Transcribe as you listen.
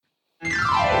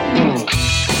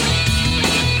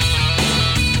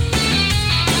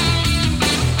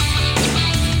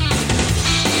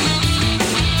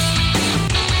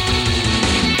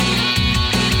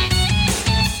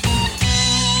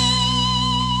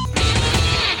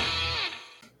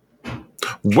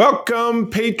Welcome,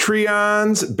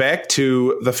 Patreons, back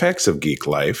to the Facts of Geek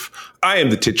Life. I am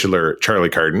the titular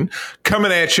Charlie Carden,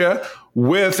 coming at you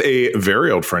with a very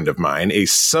old friend of mine, a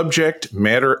subject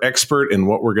matter expert in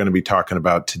what we're going to be talking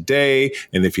about today.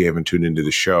 And if you haven't tuned into the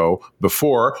show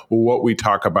before, what we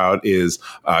talk about is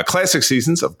classic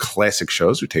seasons of classic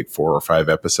shows. We take 4 or 5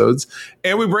 episodes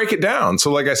and we break it down.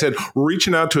 So like I said,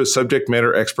 reaching out to a subject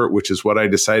matter expert, which is what I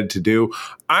decided to do.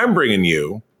 I'm bringing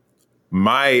you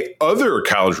my other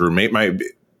college roommate, my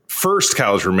first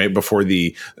college roommate before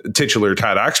the titular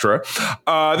Todd Oxtra,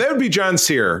 that would be John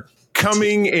Sear,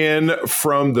 coming in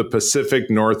from the Pacific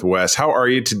Northwest. How are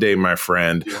you today, my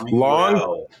friend?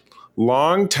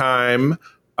 Long time,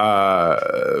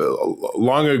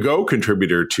 long ago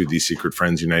contributor to the Secret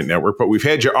Friends Unite Network, but we've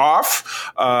had you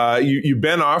off. You've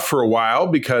been off for a while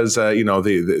because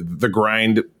the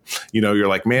grind. You're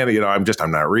like, man,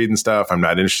 I'm not reading stuff. I'm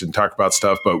not interested in talking about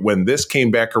stuff. But when this came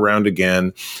back around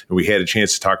again, and we had a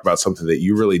chance to talk about something that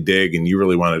you really dig and you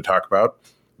really wanted to talk about,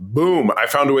 boom, I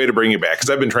found a way to bring you back because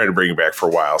I've been trying to bring you back for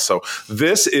a while. So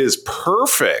this is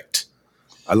perfect.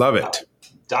 I love it.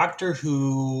 Doctor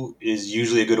Who is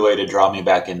usually a good way to draw me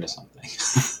back into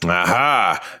something.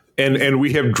 Aha. And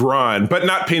we have drawn, but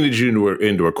not painted you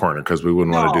into a corner because we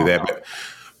wouldn't want to do that. No.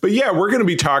 But yeah, we're going to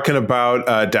be talking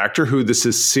about Doctor Who. This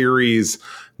is series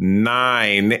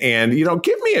 9, and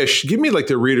give me like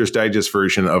the Reader's Digest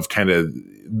version of kind of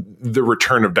the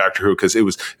return of Doctor Who, because it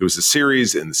was a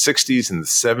series in the 60s and the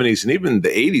 70s and even the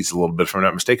 80s a little bit, if I'm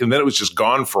not mistaken. Then it was just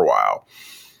gone for a while.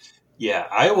 Yeah,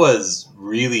 I was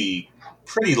really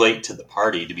pretty late to the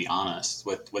party, to be honest,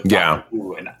 with Doctor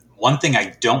Who. And one thing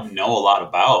I don't know a lot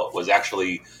about was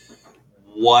actually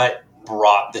what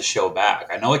brought the show back.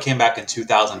 I know it came back in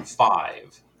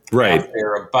 2005. Right.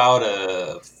 After about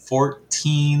a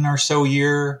 14 or so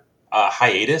year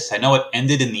hiatus. I know it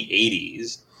ended in the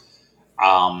 80s.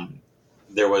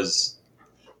 There was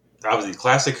obviously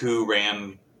Classic Who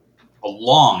ran a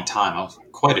long time,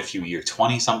 quite a few years,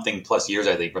 20-something plus years,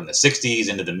 I think, from the 60s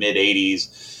into the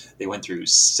mid-80s. They went through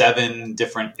 7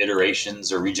 different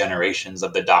iterations or regenerations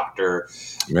of the Doctor.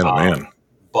 Man.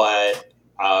 But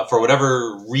for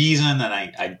whatever reason, and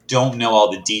I don't know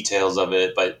all the details of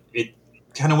it, but it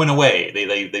kind of went away.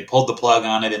 They pulled the plug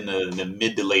on it in the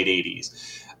mid to late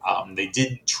 80s. They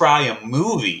did try a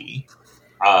movie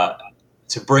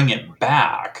to bring it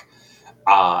back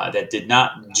that did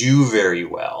not do very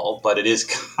well, but it is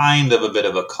kind of a bit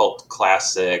of a cult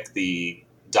classic. The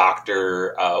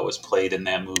Doctor was played in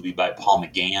that movie by Paul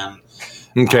McGann.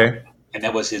 Okay. And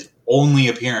that was his only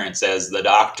appearance as the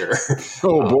Doctor.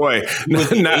 Oh, boy. He was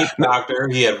the 8th Doctor.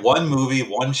 He had one movie,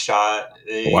 one shot.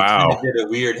 Wow. Kind of did a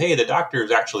weird, hey, the Doctor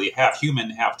is actually half human,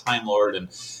 half Time Lord. And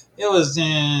it was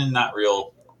not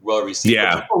real well received.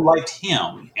 Yeah. But people liked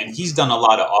him. And he's done a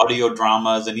lot of audio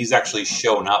dramas. And he's actually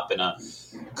shown up in a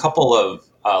couple of,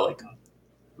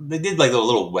 they did like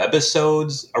little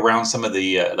webisodes around some of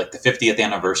the, the 50th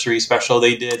anniversary special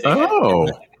they did. They had an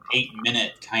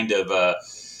 8-minute kind of,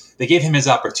 they gave him his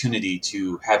opportunity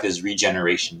to have his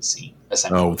regeneration scene,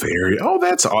 essentially. That's pretty cool.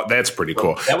 That was pretty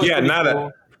cool.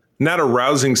 Not a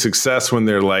rousing success when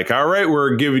they're like, all right,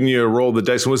 we're giving you a roll of the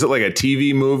dice. Was it like a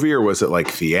TV movie or was it like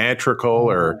theatrical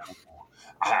or?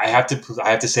 I have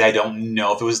to say I don't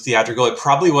know if it was theatrical. It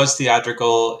probably was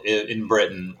theatrical in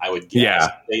Britain, I would guess.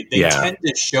 Yeah. They tend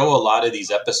to show a lot of these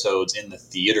episodes in the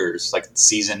theaters, like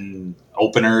season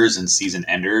openers and season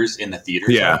enders in the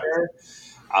theaters out there.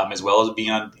 As well as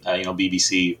being on,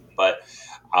 BBC. But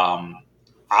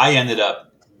I ended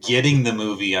up getting the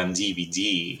movie on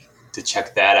DVD to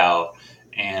check that out,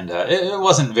 and it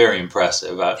wasn't very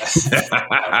impressive. I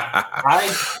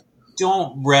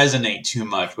don't resonate too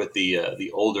much with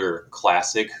the older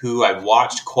classic Who. I've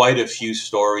watched quite a few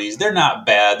stories. They're not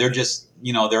bad. They're just,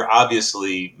 they're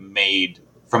obviously made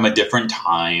from a different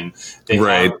time.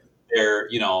 They're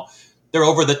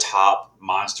over the top.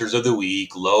 Monsters of the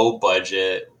Week, low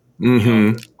budget.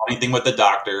 Mm-hmm. Funny thing with the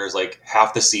Doctor is like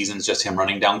half the season's just him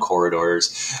running down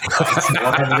corridors. I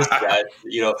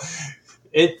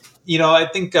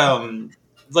think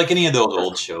like any of those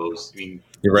old shows, I mean,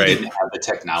 you're right. You didn't have the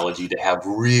technology to have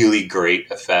really great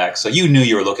effects, so you knew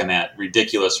you were looking at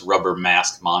ridiculous rubber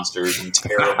masked monsters and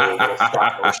terrible little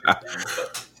stop motion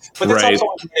things. But that's also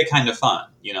what made it kind of fun,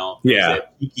 Yeah,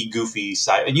 that geeky, goofy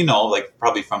side, and like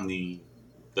probably from the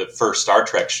first Star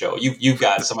Trek show, you've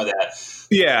got some of that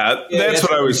Yeah, that's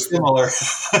what I was similar.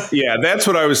 Yeah, that's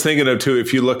what I was thinking of too.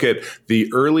 If you look at the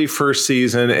early first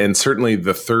season and certainly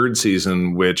the third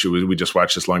season, which we just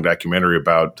watched this long documentary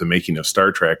about the making of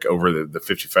Star Trek over the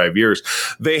 55 years,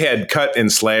 they had cut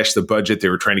and slashed the budget. They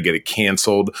were trying to get it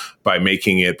canceled by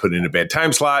making it put in a bad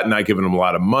time slot and not giving them a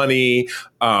lot of money.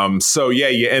 So yeah,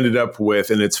 you ended up with,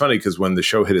 and it's funny because when the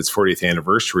show hit its 40th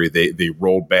anniversary, they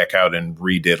rolled back out and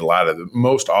redid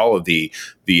all of the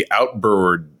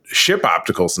outboard ship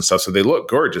opticals and stuff. So they look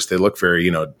gorgeous. They look very,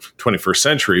 21st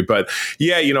century. But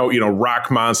yeah,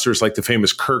 rock monsters like the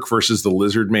famous Kirk versus the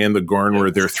Lizard Man, the Gorn, where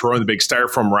they're throwing the big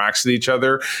styrofoam rocks at each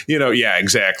other. Yeah,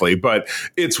 exactly. But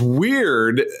it's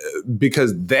weird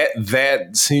because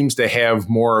that seems to have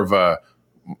more of a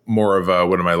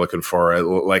what am I looking for?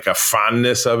 Like a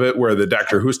fondness of it, where the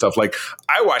Doctor Who stuff, like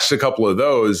I watched a couple of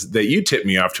those that you tipped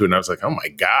me off to, and I was like, oh my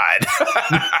God.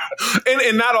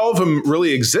 and not all of them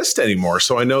really exist anymore.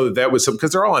 So I know that was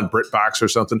because they're all on BritBox or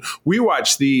something. We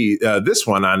watched this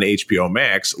one on HBO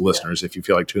Max, listeners, if you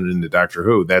feel like tuning into Doctor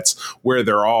Who, that's where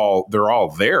they're all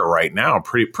there right now.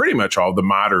 Pretty much all the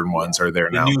modern ones are there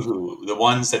now. New Who, the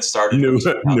ones that started. New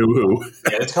Who.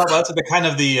 Yeah, it's called, that's the kind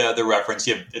of the reference.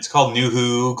 It's called New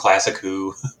Who, Classic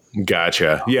Who.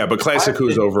 Gotcha. Yeah, but Classic Who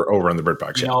is over on the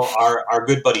BritBox. Our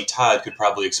good buddy Todd could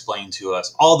probably explain to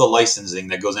us all the licensing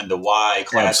that goes into why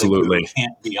Classic Who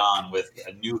can't be on with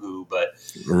a New Who, but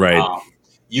right.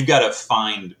 You've got to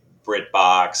find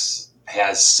BritBox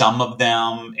has some of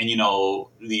them, and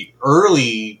the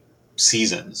early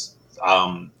seasons,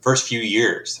 first few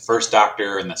years, the first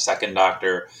Doctor and the second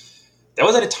Doctor, that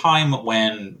was at a time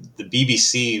when the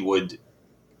BBC would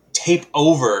tape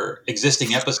over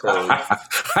existing episodes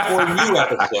for new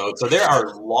episodes. So there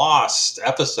are lost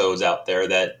episodes out there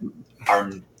that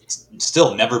are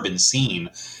still never been seen.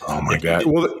 Oh my God.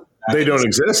 Well, they don't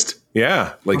exist.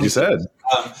 Yeah. Like you said.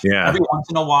 Every once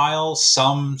in a while,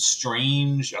 some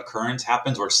strange occurrence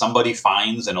happens where somebody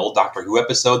finds an old Doctor Who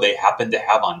episode they happen to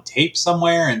have on tape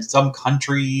somewhere in some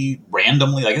country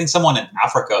randomly. Like I think someone in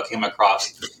Africa came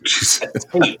across a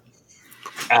tape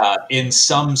in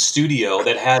some studio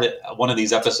that had one of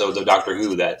these episodes of Doctor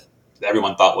Who that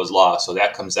everyone thought was lost. So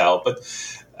that comes out. But,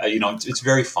 it's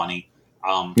very funny.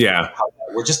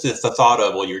 We're just the thought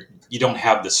of, you don't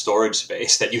have the storage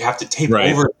space that you have to tape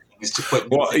over things to put.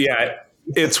 Well, yeah.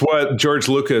 It's what George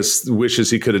Lucas wishes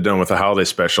he could have done with the holiday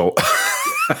special,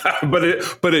 but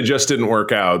it just didn't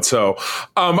work out. So,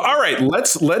 all right,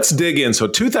 let's dig in. So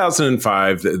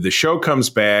 2005, the show comes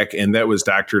back, and that was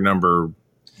Doctor number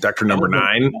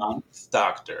 9.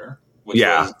 Doctor, which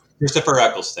was Christopher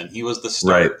Eccleston. He was the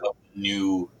start of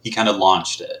he kind of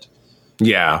launched it.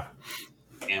 Yeah.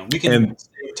 And we can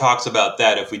talks about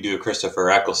that if we do a Christopher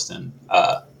Eccleston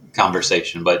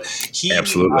conversation, but he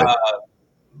absolutely.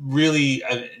 Really,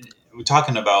 we're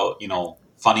talking about,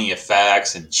 funny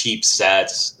effects and cheap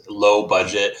sets, low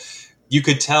budget. You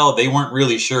could tell they weren't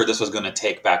really sure this was going to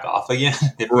take back off again.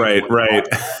 Right.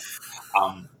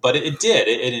 But it did.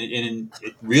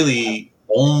 It really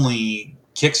only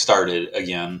kickstarted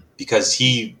again because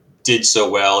he did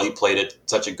so well. He played it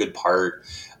such a good part.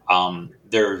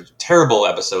 There are terrible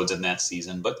episodes in that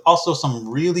season, but also some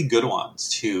really good ones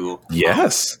too.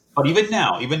 Yes. But even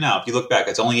now, if you look back,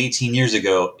 it's only 18 years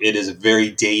ago. It is a very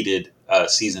dated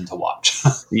season to watch.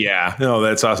 Yeah, no,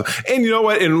 that's awesome. And you know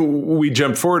what? And we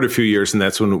jump forward a few years, and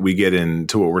that's when we get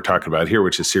into what we're talking about here,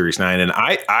 which is Series 9. And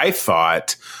I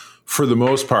thought, for the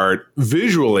most part,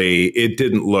 visually, it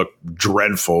didn't look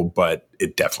dreadful, but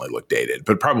it definitely looked dated,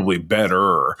 but probably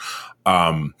better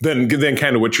than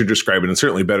kind of what you're describing, and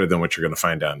certainly better than what you're going to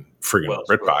find on friggin'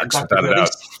 BritBox. Without a doubt.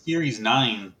 Series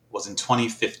 9 was in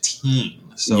 2015.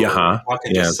 So we're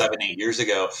talking just 7-8 years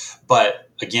ago. But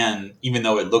again, even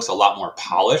though it looks a lot more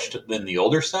polished than the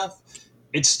older stuff,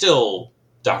 it's still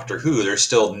Doctor Who. There's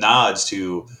still nods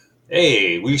to,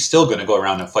 hey, we're still going to go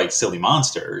around and fight silly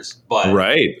monsters. But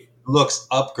it looks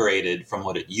upgraded from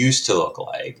what it used to look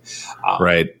like.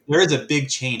 There is a big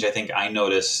change, I think I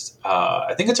noticed.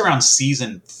 I think it's around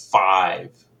season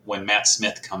 5 when Matt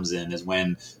Smith comes in is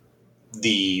when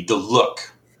the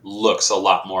look looks a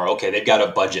lot more okay. They've got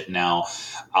a budget now,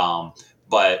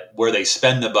 but where they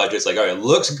spend the budget, it's like, all right, it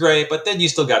looks great, but then you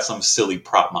still got some silly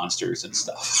prop monsters and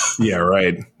stuff. Yeah,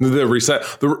 right. The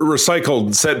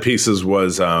recycled set pieces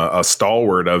was a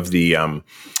stalwart of the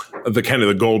kind of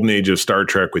the golden age of Star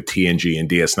Trek with TNG and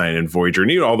DS9 and Voyager,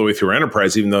 and even all the way through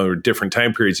Enterprise. Even though there were different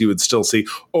time periods, you would still see,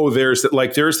 there's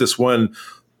this one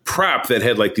prop that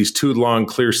had like these 2 long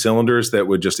clear cylinders that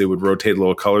would rotate a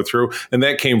little color through, and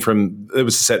that it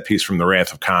was a set piece from The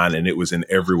Wrath of Khan, and it was in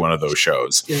every one of those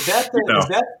shows. Is that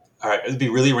all right, it'd be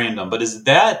really random, but is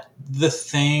that the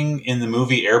thing in the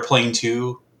movie Airplane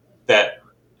 2 that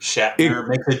Shatner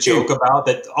makes a joke about?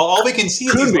 That all we can see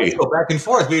is these lights go back and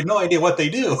forth. We have no idea what they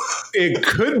do. It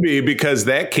could be because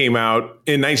that came out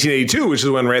in 1982, which is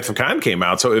when Wrath of Khan came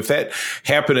out. So if that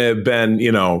happened to have been,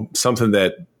 something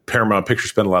that Paramount Pictures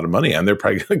spent a lot of money on, they're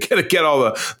probably going to get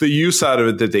all the use out of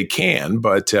it that they can.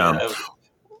 But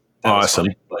awesome.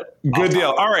 Funny, but good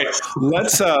deal. All right,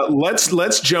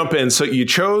 let's jump in. So you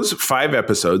chose 5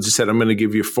 episodes. You said I'm going to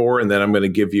give you 4, and then I'm going to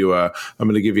give you a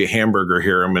hamburger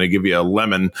here. I'm going to give you a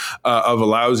lemon of a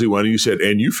lousy one. You said,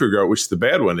 and you figure out which the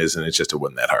bad one is, and it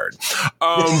wasn't that hard.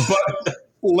 But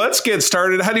let's get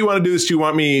started. How do you want to do this? Do you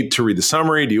want me to read the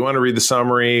summary? Do you want to read the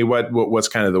summary? What's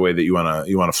kind of the way that you want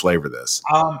to flavor this?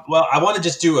 Well, I want to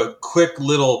just do a quick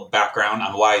little background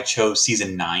on why I chose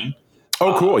season 9.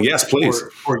 Oh, cool. Yes, please.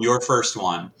 For your first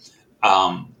one.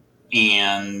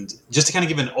 And just to kind of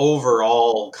give an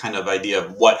overall kind of idea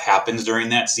of what happens during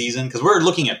that season, because we're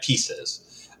looking at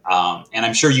pieces. And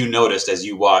I'm sure you noticed as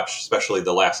you watched, especially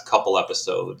the last couple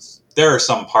episodes, there are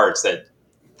some parts that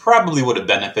probably would have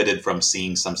benefited from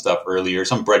seeing some stuff earlier.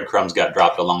 Some breadcrumbs got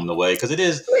dropped along the way because it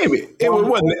is maybe it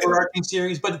wasn't an overarching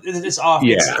series, but it's off.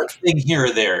 Yeah. It's a thing here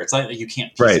or there. It's like you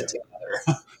can't piece it together.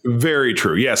 Very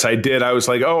true. Yes, I did. I was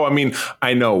like,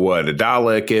 I know what a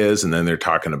Dalek is. And then they're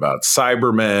talking about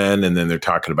Cybermen. And then they're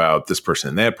talking about this person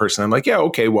and that person. I'm like, yeah,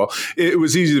 okay. Well, it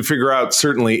was easy to figure out,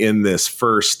 certainly in this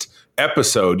first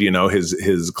episode,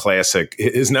 his classic,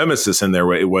 his nemesis in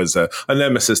there. It was a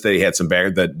nemesis that he had some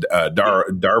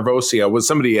Darvosia was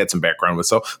somebody he had some background with.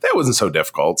 So that wasn't so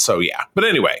difficult. So, yeah. But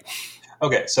anyway.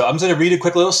 Okay. So I'm going to read a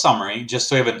quick little summary just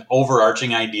so you have an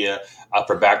overarching idea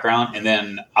for background. And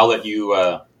then I'll let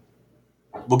you...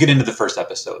 we'll get into the first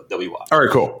episode that we watched. All right,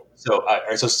 cool. So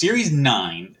series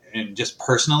 9, and just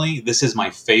personally, this is my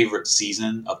favorite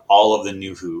season of all of the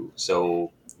New Who.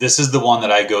 So this is the one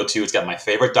that I go to. It's got my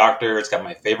favorite Doctor. It's got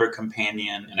my favorite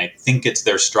companion. And I think it's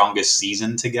their strongest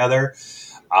season together.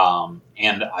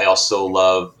 And I also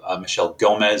love Michelle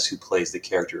Gomez, who plays the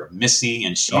character of Missy.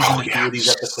 And she's in a few of these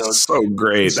episodes. So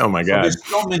great. Oh, my God. There's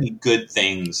so many good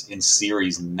things in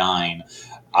series 9.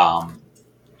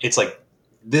 It's like,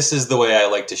 this is the way I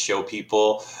like to show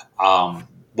people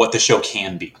what the show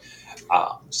can be.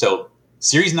 So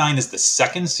series 9 is the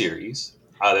second series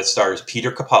that stars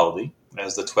Peter Capaldi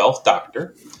as the 12th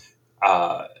Doctor.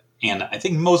 And I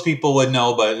think most people would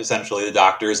know, but essentially the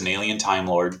Doctor is an alien Time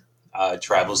Lord,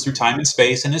 travels through time and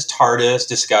space in his TARDIS,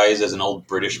 disguised as an old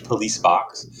British police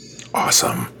box.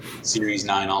 Awesome. Series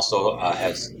 9 also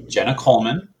has Jenna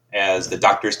Coleman as the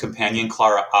Doctor's companion,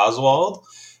 Clara Oswald.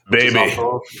 Baby.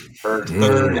 Also her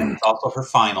third and also her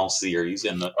final series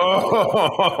in the.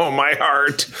 My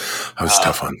heart! That was a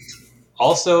tough one.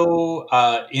 Also,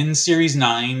 in series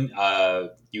 9,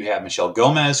 you have Michelle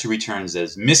Gomez, who returns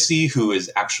as Missy, who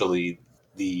is actually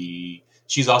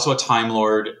she's also a Time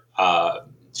Lord.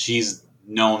 She's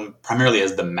known primarily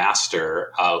as the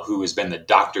Master, who has been the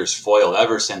Doctor's foil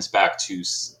ever since back to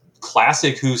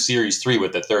classic Who series 3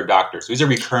 with the third Doctor. So he's a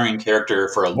recurring character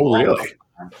for a long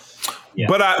time. Yeah.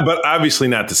 But obviously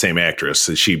not the same actress.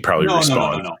 She probably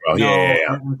responds. No. Well,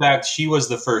 yeah. In fact, she was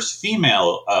the first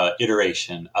female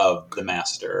iteration of the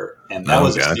Master, and that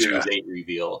was a Series 8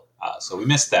 reveal. So we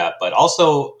missed that. But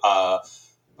also a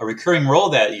recurring role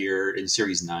that year in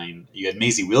Series 9, you had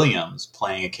Maisie Williams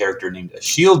playing a character named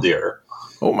Ashildr.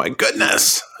 Oh, my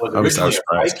goodness. Was originally a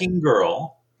Viking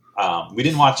girl. We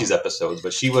didn't watch these episodes,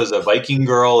 but she was a Viking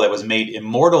girl that was made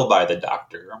immortal by the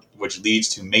Doctor, which leads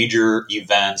to major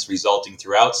events resulting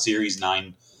throughout Series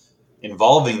 9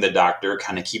 involving the Doctor,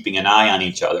 kind of keeping an eye on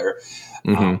each other.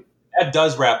 Mm-hmm. That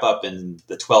does wrap up in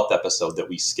the 12th episode that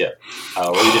we skipped,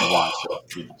 or we didn't watch.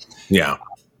 Yeah.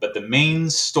 But the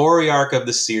main story arc of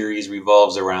the series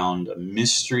revolves around a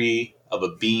mystery of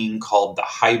a being called the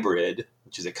Hybrid,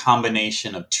 which is a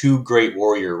combination of 2 great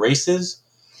warrior races.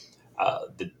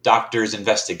 The Doctor's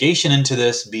investigation into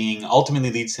this being ultimately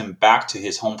leads him back to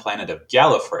his home planet of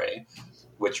Gallifrey,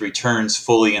 which returns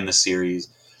fully in the series.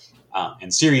 In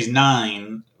Series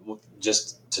 9,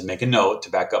 just to make a note,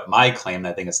 to back up my claim,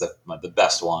 I think it's the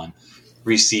best one,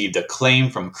 received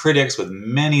acclaim from critics, with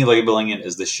many labeling it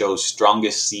as the show's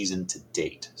strongest season to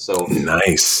date. So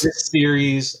nice. This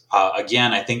series,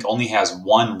 again, I think only has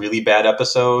 1 really bad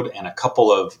episode and a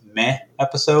couple of meh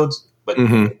episodes, but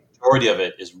the majority of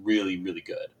it is really, really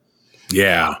good.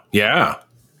 Yeah.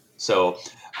 So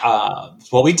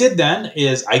what we did then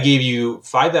is I gave you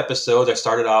 5 episodes. I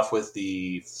started off with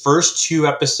the first 2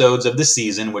 episodes of the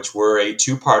season, which were a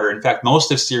 2-parter. In fact,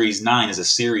 most of Series 9 is a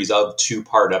series of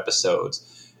 2-part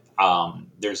episodes.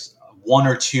 There's 1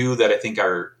 or 2 that I think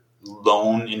are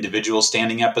lone individual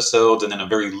standing episodes, and then a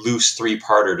very loose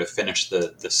 3-parter to finish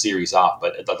the series off.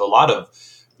 But a lot of,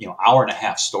 hour and a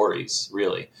half stories,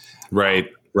 really. Right.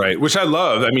 Right. Which I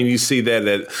love. I mean, you see that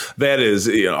is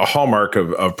a hallmark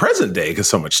of present day, because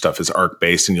so much stuff is arc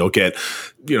based, and you'll get,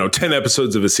 10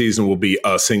 episodes of a season will be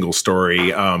a single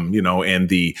story, and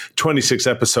the 26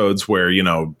 episodes where,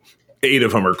 8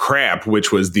 of them are crap,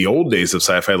 which was the old days of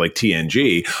sci-fi like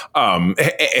TNG,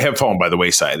 have fallen by the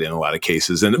wayside in a lot of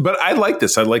cases. But I like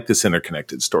this. I like this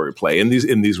interconnected story play. And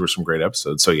these were some great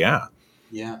episodes. So, yeah.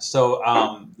 Yeah. So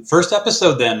first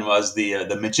episode then was the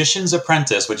Magician's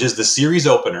Apprentice, which is the series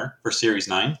opener for Series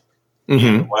 9.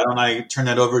 Mm-hmm. Why don't I turn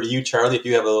that over to you, Charlie, if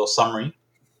you have a little summary?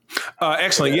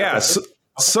 Excellent. Yes.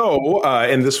 So,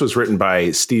 and this was written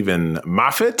by Stephen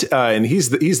Moffat, and he's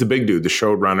the big dude, the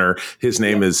showrunner. His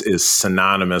name is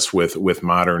synonymous with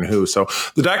Modern Who. So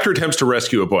the Doctor attempts to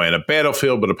rescue a boy on a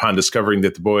battlefield, but upon discovering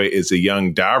that the boy is a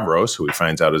young Davros, who he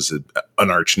finds out is an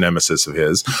arch nemesis of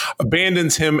his,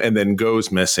 abandons him and then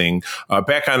goes missing.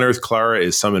 Back on Earth, Clara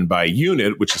is summoned by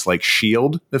UNIT, which is like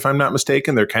S.H.I.E.L.D., if I'm not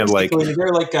mistaken. They're kind of like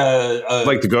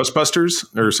the Ghostbusters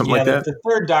or something like that. The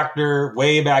third Doctor,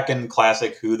 way back in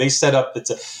Classic Who, they set up.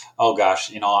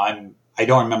 I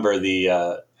don't remember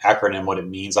the acronym, what it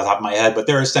means off the top of my head, but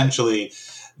they're essentially,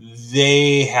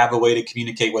 they have a way to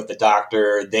communicate with the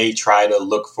Doctor. They try to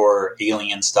look for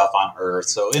alien stuff on Earth.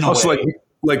 So in a way,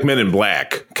 like Men in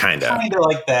Black, kind of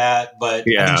like that. But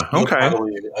yeah, okay,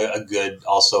 probably a good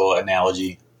also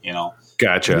analogy.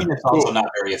 Gotcha. I mean, it's also not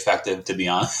very effective, to be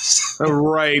honest.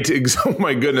 Right. Oh,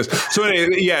 my goodness. So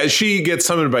anyway, yeah, she gets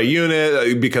summoned by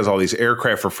UNIT because all these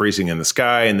aircraft are freezing in the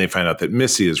sky, and they find out that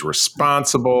Missy is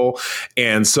responsible.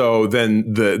 And so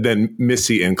then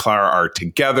Missy and Clara are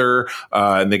together,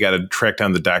 and they got to track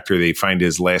down the Doctor. They find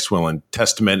his last will and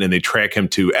testament, and they track him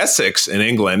to Essex in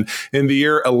England in the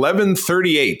year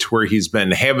 1138, where he's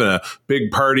been having a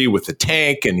big party with a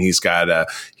tank, and he's got a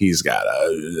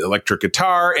electric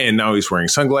guitar, and now he's wearing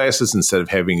sunglasses instead of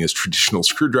having his traditional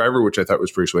screwdriver, which I thought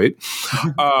was pretty sweet.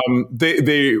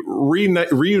 They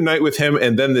reunite with him,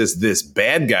 and then there's this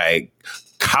bad guy,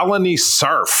 Colony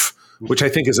Sarf, which I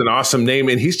think is an awesome name,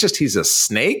 and he's a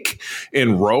snake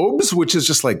in robes, which is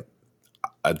just like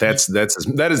that's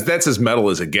as metal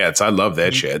as it gets. I love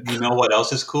that shit. You know what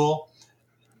else is cool?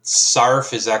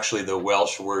 Sarf is actually the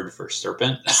Welsh word for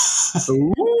serpent.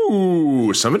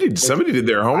 Ooh, somebody did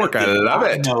their homework. I love it.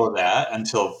 I didn't know that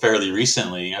until fairly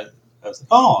recently. I was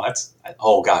like,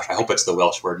 oh gosh, I hope it's the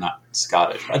Welsh word, not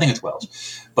Scottish. I think it's Welsh.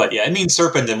 But yeah, it means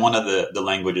serpent in one of the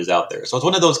languages out there. So it's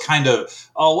one of those kind of,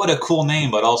 oh, what a cool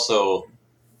name, but also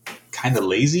kind of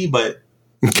lazy, but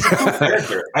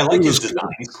character. I like his design.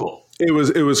 He's cool.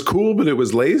 It was cool, but it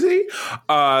was lazy.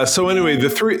 So anyway, the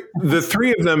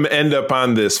three of them end up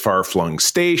on this far-flung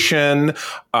station,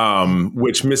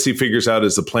 which Missy figures out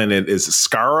is the planet is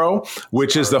Skaro,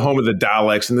 which is the home of the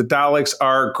Daleks. And the Daleks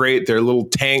are great. They're little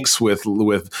tanks with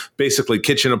basically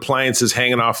kitchen appliances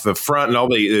hanging off the front, and all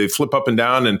they flip up and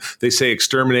down, and they say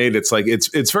exterminate. It's like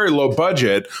it's very low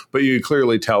budget, but you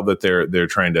clearly tell that they're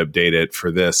trying to update it for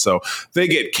this. So they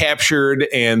get captured,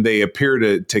 and they appear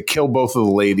to kill both of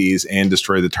the ladies and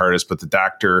destroy the TARDIS, but the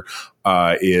Doctor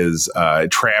is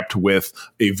trapped with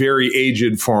a very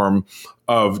aged form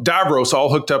of Davros, all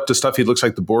hooked up to stuff. He looks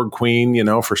like the Borg Queen,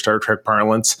 for Star Trek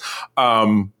parlance.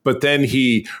 But then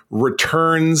he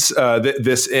returns.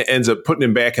 This ends up putting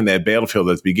him back in that battlefield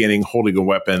at the beginning, holding a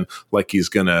weapon like he's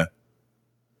gonna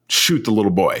shoot the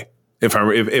little boy. If I'm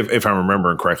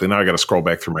remembering correctly. Now I got to scroll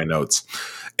back through my notes.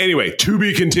 Anyway, to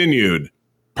be continued.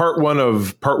 Part one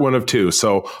of 2.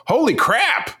 So holy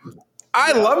crap.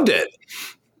 I loved it.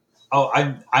 Oh,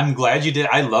 I'm glad you did.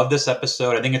 I love this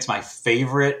episode. I think it's my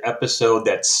favorite episode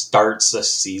that starts a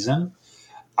season.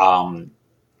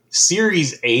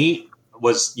 Series 8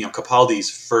 was, Capaldi's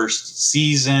first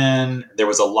season. There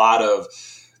was a lot of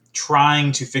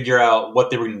trying to figure out what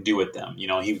they were going to do with them.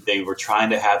 They were trying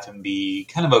to have him be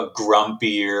kind of a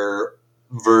grumpier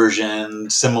version,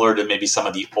 similar to maybe some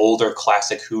of the older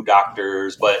Classic Who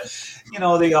Doctors, but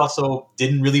they also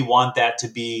didn't really want that to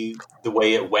be the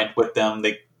way it went with them.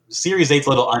 Series 8's a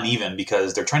little uneven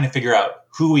because they're trying to figure out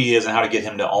who he is and how to get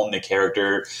him to own the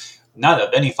character. Not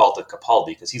of any fault of Capaldi,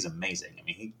 because he's amazing. I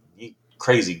mean, he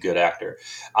crazy good actor.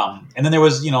 And then there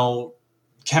was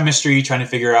chemistry, trying to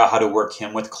figure out how to work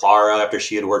him with Clara after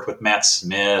she had worked with Matt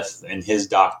Smith and his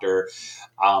Doctor.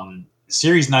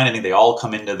 Series 9, I think they all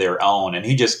come into their own, and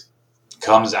he just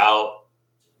comes out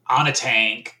on a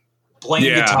tank playing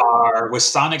guitar with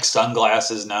sonic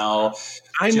sunglasses now.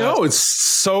 I know, it's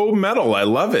so metal. I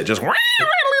love it. Just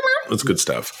it's good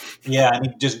stuff. Yeah, and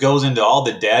he just goes into all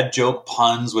the dad joke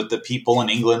puns with the people in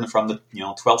England from the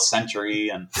 12th century,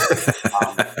 and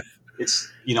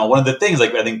it's one of the things,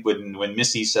 like, I think when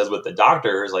Missy says with the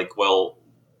doctor is like, well,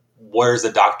 where's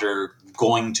the doctor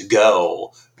going to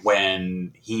go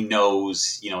when he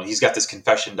knows he's got this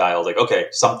confession dial, like, okay,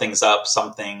 something's up,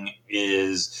 something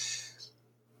has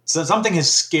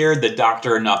scared the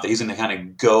doctor enough that he's going to kind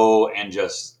of go and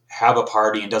just have a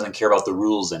party and doesn't care about the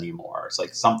rules anymore. It's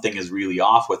like something is really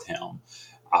off with him,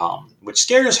 which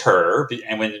scares her,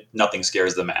 and when nothing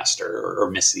scares the master or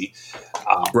Missy.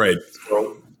 Right.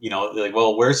 So, they're like,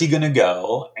 well, where's he going to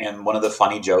go? And one of the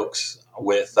funny jokes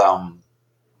with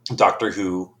Doctor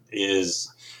Who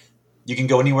is you can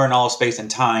go anywhere in all of space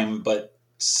and time, but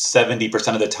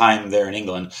 70% of the time they're in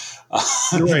England.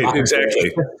 Right,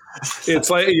 exactly. It's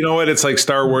like, it's like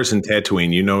Star Wars and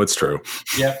Tatooine. It's true.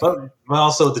 Yeah, but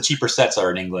also the cheaper sets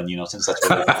are in England, since that's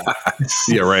where they're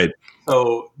Yeah, right.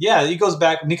 So, yeah, he goes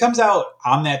back and he comes out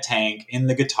on that tank in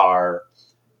the guitar.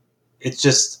 It's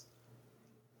just,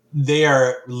 they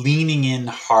are leaning in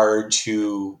hard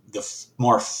to the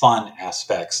more fun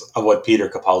aspects of what Peter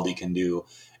Capaldi can do.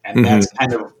 And that's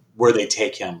kind of where they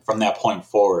take him from that point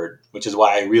forward, which is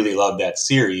why I really love that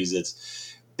series.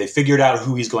 It's they figured out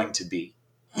who he's going to be.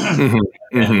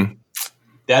 And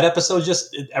that episode,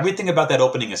 just everything about that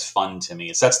opening is fun to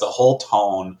me. It sets the whole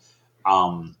tone.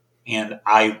 And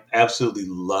I absolutely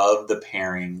love the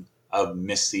pairing of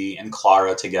Missy and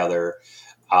Clara together.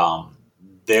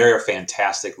 They're a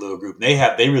fantastic little group.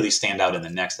 They really stand out in the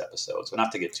next episode. So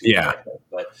not to get too far,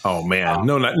 but oh man,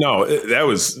 no, that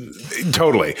was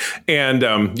totally. And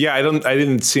I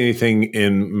didn't see anything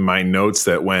in my notes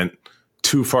that went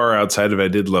too far outside of. I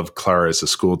did love Clara as a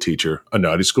school teacher, a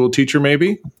naughty school teacher,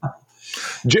 maybe.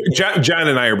 John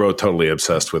and I are both totally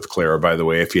obsessed with Clara, by the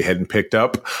way, if you hadn't picked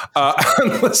up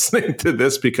listening to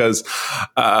this, because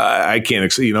I can't,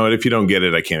 if you don't get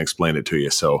it, I can't explain it to you.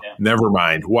 So never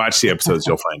mind. Watch the episodes.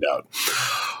 You'll find out.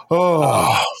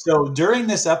 So during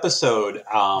this episode,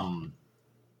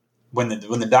 when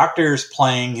the doctor's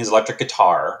playing his electric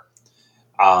guitar,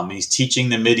 he's teaching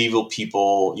the medieval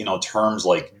people, terms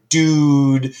like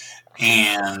dude,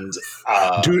 and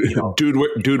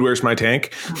dude, where's my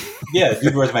tank? Yeah,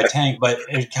 dude, where's my tank? But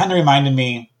it kind of reminded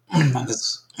me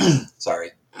this.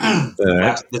 Sorry,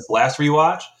 this last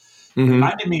rewatch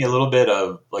reminded me a little bit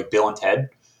of like Bill and Ted,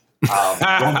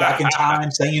 going back in time,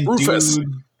 saying Rufus.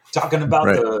 dude, talking about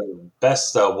the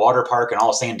best water park in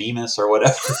all of San Dimas or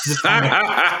whatever.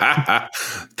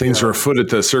 Things are afoot at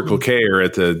the Circle K or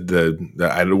at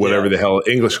the whatever the hell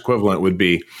English equivalent would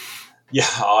be. Yeah,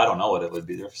 I don't know what it would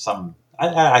be. There's some,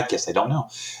 I guess I don't know.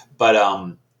 But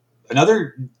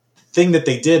another thing that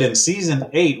they did in season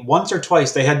 8, once or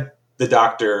twice, they had the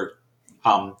Doctor,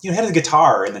 had a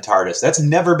guitar in the TARDIS. That's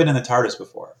never been in the TARDIS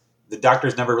before. The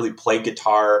Doctor's never really played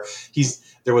guitar.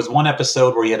 There was one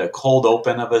episode where he had a cold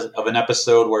open of an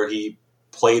episode where he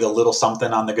played a little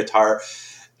something on the guitar.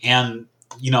 And,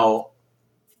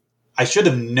 I should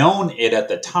have known it at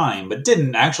the time, but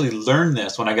didn't actually learn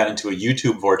this when I got into a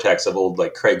YouTube vortex of old,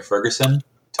 like, Craig Ferguson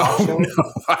talk show.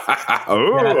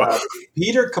 And,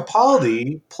 Peter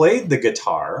Capaldi played the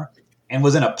guitar and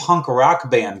was in a punk rock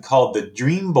band called the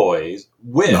Dream Boys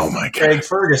with Craig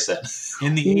Ferguson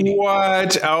in the 80s.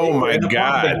 What? Oh my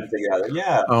God.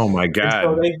 Yeah. Oh my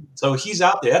God. So he's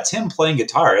out there. That's him playing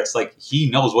guitar. It's like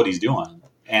he knows what he's doing.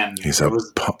 And it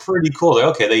was pretty cool. Like,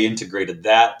 okay, they integrated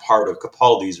that part of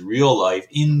Capaldi's real life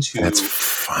into That's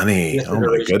funny. Oh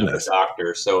my goodness. The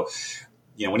Doctor. So,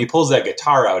 when he pulls that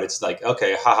guitar out, it's like,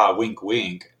 okay, haha, wink,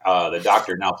 wink. The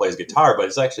Doctor now plays guitar, but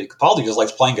it's actually Capaldi just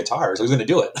likes playing guitar, so he's going to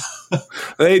do it.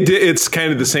 It's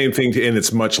kind of the same thing, and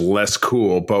it's much less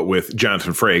cool, but with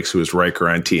Jonathan Frakes, who is Riker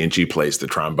on TNG, plays the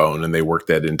trombone, and they work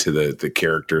that into the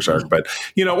character's arc. But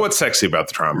what's sexy about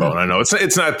the trombone? I know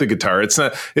it's not the guitar. It's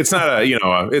not it's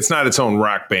not its own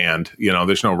rock band.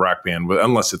 There's no rock band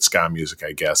unless it's ska music,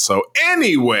 I guess. So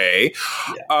anyway,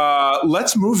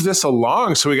 let's move this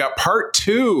along. So we got part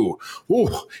 2. Ooh,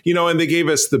 and they gave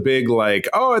us the big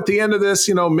at the end of this,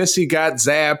 Missy got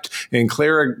zapped and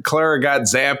Clara got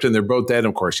zapped, and they're both dead.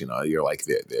 Of course, you're like,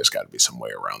 there's got to be some way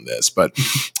around this. But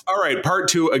all right, part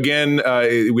 2 again.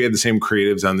 We had the same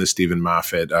creatives on this. Stephen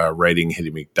Moffat writing. Hitty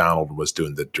McDonald was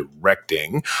doing the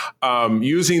directing.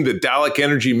 Using the Dalek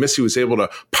energy, Missy was able to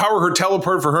power her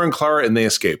teleport for her and Clara, and they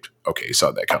escaped. Okay, you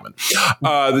saw that coming.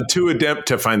 The two attempt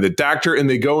to find the Doctor, and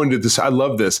they go into this. I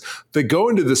love this. They go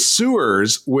into the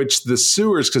sewers,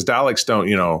 because Daleks don't,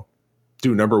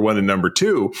 do number 1 and number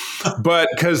 2, but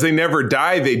because they never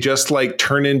die, they just like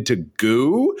turn into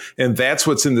goo. And that's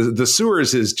what's in the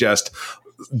sewers is just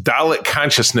Dalek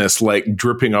consciousness like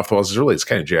dripping off the walls. It's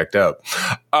kind of jacked up.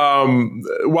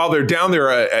 While they're down there,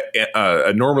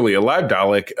 a normally alive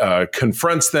Dalek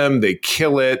confronts them. They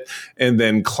kill it, and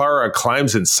then Clara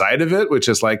climbs inside of it, which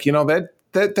is like, you know, that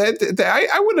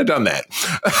I wouldn't have done that.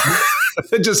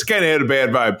 It just kind of had a bad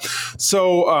vibe.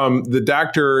 So the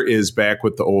doctor is back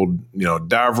with the old, you know,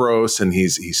 Davros, and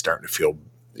he's starting to feel,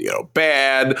 you know,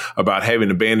 bad about having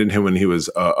abandoned him when he was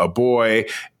a boy.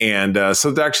 And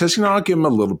so the doctor says, you know, I'll give him a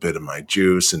little bit of my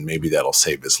juice and maybe that'll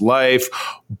save his life.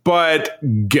 But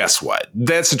guess what?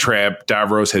 That's a trap.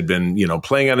 Davros had been, you know,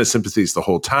 playing on his sympathies the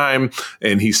whole time.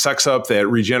 And he sucks up that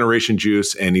regeneration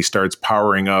juice and he starts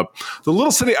powering up the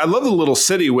little city. I love the little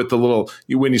city with the little,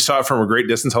 when you saw it from a great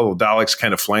distance, all the Daleks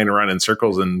kind of flying around in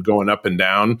circles and going up and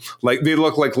down. Like they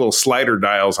look like little slider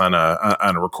dials on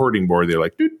a recording board. They're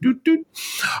like, doot, doot, doot.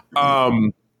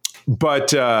 But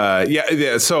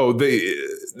so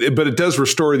but it does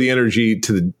restore the energy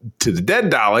to the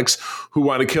dead Daleks who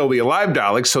want to kill the alive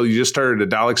Daleks. So you just started a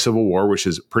Dalek civil war, which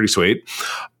is pretty sweet.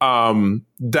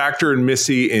 Doctor and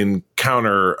Missy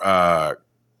encounter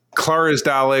Clara's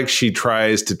Dalek. She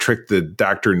tries to trick the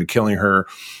doctor into killing her,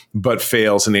 but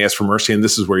fails, and they ask for mercy. And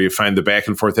this is where you find the back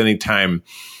and forth. Anytime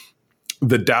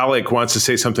the Dalek wants to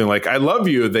say something like, I love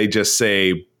you, they just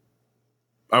say,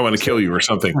 I want to kill you or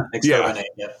something. Exterminate.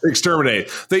 Yeah. Exterminate.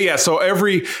 So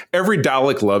every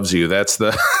Dalek loves you. That's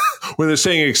the when they're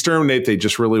saying exterminate, they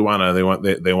just really want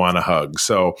to hug.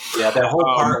 So yeah, that whole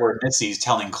part where Missy's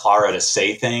telling Clara to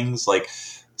say things like,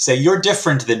 say you're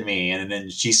different than me, and then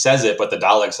she says it, but the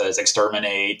Dalek says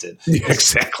exterminate. And yeah,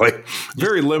 exactly.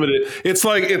 Very limited. It's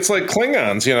like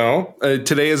Klingons, you know.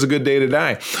 Today is a good day to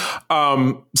die.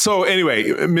 So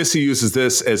anyway, Missy uses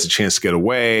this as a chance to get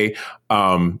away.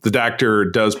 The doctor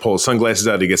does pull his sunglasses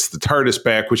out. He gets the TARDIS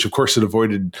back, which of course it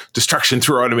avoided destruction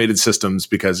through automated systems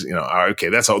because, you know, okay,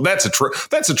 that's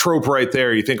a trope right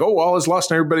there. You think, oh, all is lost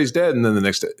and everybody's dead. And then the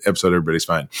next episode, everybody's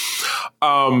fine.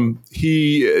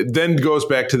 He then goes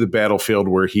back to the battlefield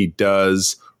where he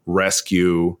does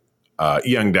rescue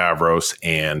young Davros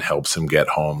and helps him get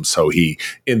home. So he,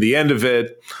 in the end of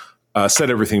it, set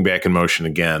everything back in motion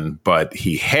again, but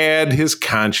he had his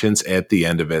conscience at the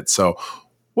end of it. So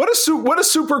what a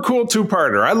super cool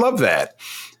 2-parter. I love that.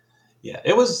 Yeah,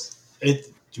 it's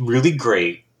really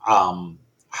great.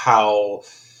 How,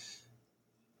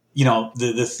 you know,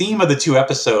 the theme of the 2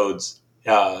 episodes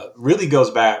really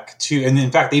goes back to, and in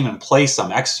fact, they even play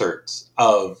some excerpts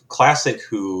of classic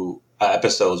Who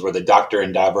episodes where the Doctor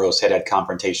and Davros had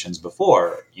confrontations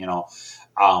before, you know,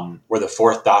 where the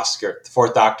fourth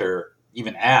Doctor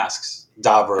even asks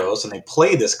Davros, and they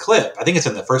play this clip. I think it's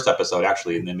in the first episode,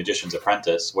 actually, in The Magician's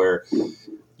Apprentice, where,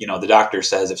 you know, the Doctor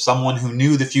says, if someone who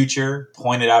knew the future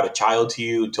pointed out a child to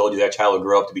you and told you that child would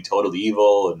grow up to be totally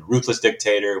evil and a ruthless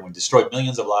dictator and would destroy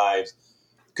millions of lives,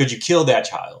 could you kill that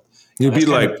child? You'd be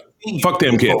like, fuck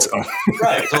them kids.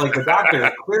 Right. So like the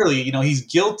Doctor, clearly, you know, he's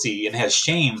guilty and has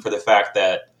shame for the fact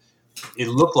that it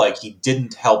looked like he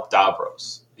didn't help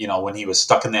Davros, you know, when he was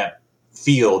stuck in that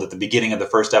field at the beginning of the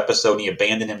first episode, and he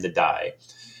abandoned him to die.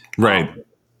 Right.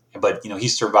 But, you know, he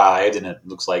survived, and it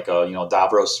looks like, you know,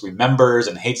 Davros remembers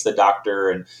and hates the Doctor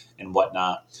and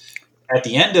whatnot. At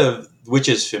the end of Which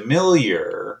is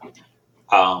Familiar,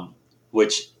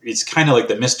 which is kind of like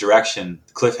the misdirection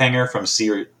cliffhanger from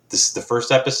the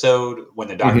first episode, when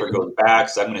the Doctor goes back,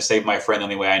 says, I'm going to save my friend the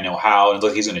only way I know how, and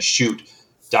look, he's going to shoot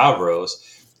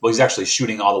Davros. Well, he's actually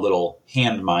shooting all the little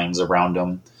hand mines around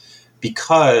him,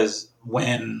 because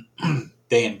when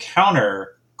they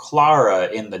encounter Clara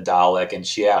in the Dalek and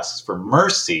she asks for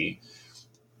mercy,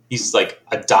 he's like,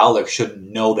 a Dalek shouldn't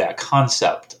know that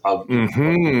concept of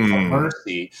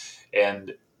mercy.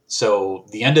 And so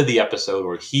the end of the episode,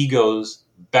 where he goes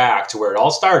back to where it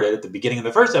all started at the beginning of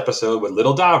the first episode with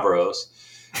little Davros,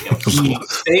 you know, he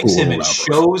saves him and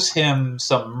shows him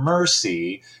some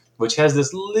mercy, which has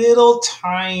this little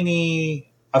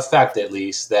tiny effect, at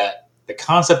least, that the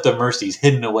concept of mercy is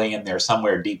hidden away in there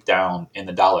somewhere deep down in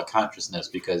the Dalek consciousness,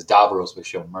 because Davros was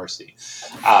shown mercy.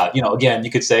 You know, again,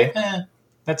 you could say,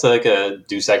 that's like a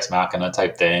Deus Ex Machina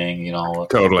type thing, you know.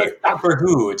 Totally. Like Doctor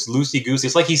Who, it's loosey-goosey.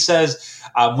 It's like he says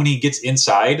when he gets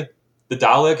inside the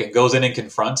Dalek and goes in and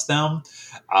confronts them,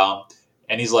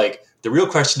 and he's like, the real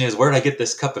question is, where did I get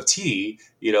this cup of tea?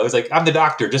 You know, it's like, I'm the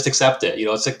Doctor, just accept it. You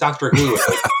know, it's like Doctor Who.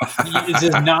 It's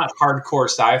just not hardcore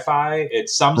sci-fi.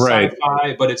 It's some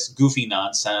sci-fi, but it's goofy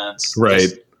nonsense. Right.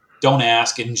 Just don't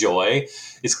ask, enjoy.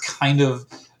 It's kind of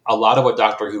a lot of what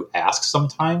Doctor Who asks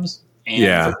sometimes.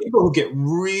 And for people who get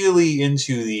really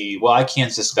into I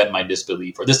can't suspend my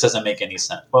disbelief, or this doesn't make any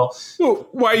sense. Well,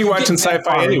 why are you watching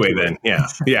sci-fi anyway then?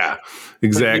 Yeah,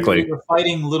 exactly. You're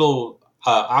fighting little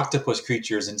octopus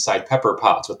creatures inside pepper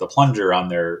pots with the plunger on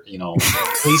their,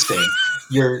 casing.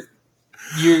 You're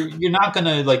not going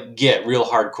to like get real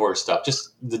hardcore stuff. Just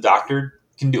the doctor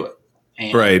can do it.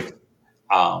 And, right.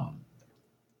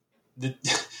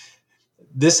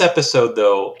 This episode,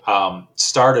 though,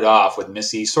 started off with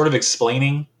Missy sort of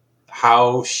explaining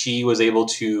how she was able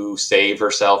to save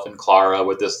herself and Clara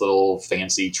with this little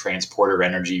fancy transporter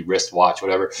energy wristwatch,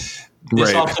 whatever.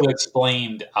 This also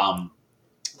explained,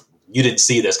 you didn't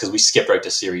see this because we skipped right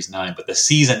to series 9, but the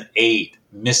season 8,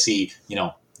 Missy,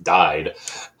 died.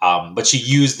 But she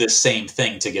used this same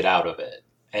thing to get out of it.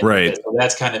 And so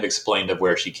that's kind of explained of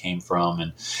where she came from.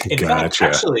 And in fact,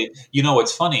 actually,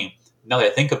 what's funny, now that I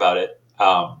think about it,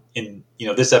 in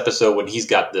this episode when he's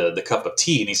got the cup of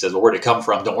tea and he says, well, where'd it come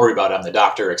from? Don't worry about it. I'm the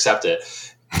doctor. Accept it.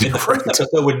 In the first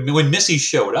episode, when Missy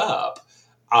showed up,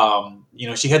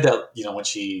 she had that, when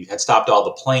she had stopped all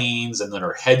the planes and then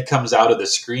her head comes out of the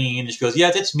screen and she goes,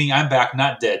 yeah, that's me. I'm back,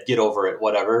 not dead. Get over it.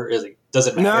 Whatever. It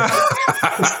doesn't matter.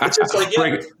 It's just like,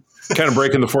 kind of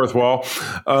breaking the fourth wall.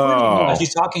 Oh,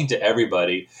 she's talking to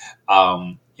everybody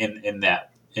in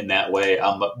that way.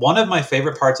 But one of my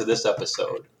favorite parts of this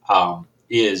episode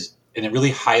is, and it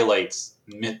really highlights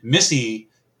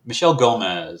Michelle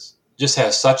Gomez just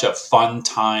has such a fun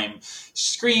time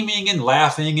screaming and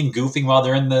laughing and goofing while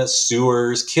they're in the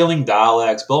sewers, killing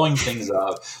Daleks, blowing things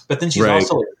up. But then she's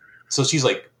also, she's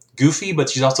like goofy, but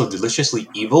she's also deliciously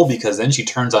evil because then she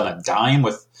turns on a dime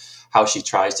with how she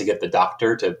tries to get the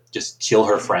doctor to just kill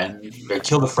her friend or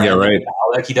kill the friend of the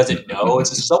Dalek. He doesn't know.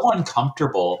 It's so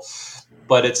uncomfortable,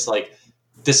 but it's like,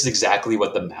 this is exactly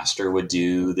what the Master would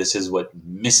do. This is what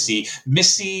Missy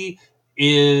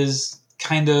is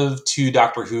kind of to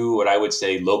Doctor Who what I would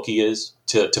say Loki is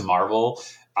to Marvel.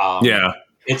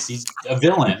 He's a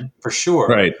villain for sure,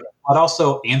 but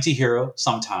also anti-hero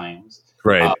sometimes.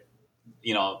 And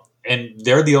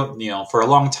they're for a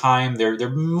long time they're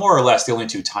more or less the only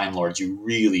two Time Lords you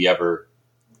really ever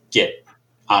get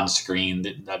on screen.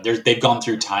 They've gone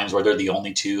through times where they're the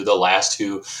only two, the last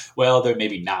two. Well, they're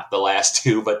maybe not the last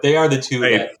two, but they are the two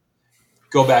that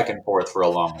go back and forth for a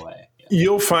long way.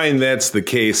 You'll find that's the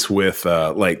case with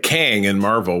like Kang in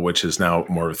Marvel, which is now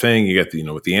more of a thing. You got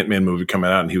with the Ant-Man movie coming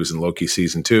out, and he was in Loki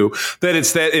season 2. That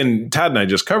it's that, and Todd and I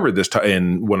just covered this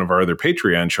in one of our other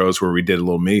Patreon shows where we did a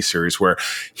little mini series where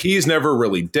he's never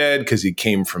really dead because he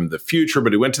came from the future,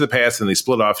 but he went to the past and they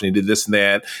split off and he did this and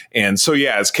that. And so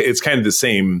it's kind of the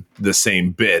same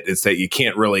bit. It's that you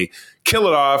can't really kill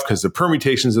it off because the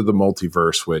permutations of the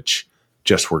multiverse, which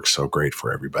just works so great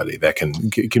for everybody. That can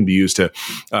be used to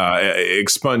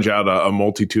expunge out a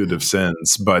multitude of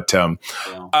sins. But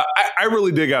I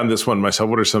really dig on this one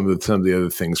myself. What are some of the other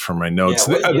things from my notes?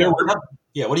 What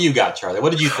do you got, Charlie?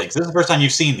 What did you think? This is the first time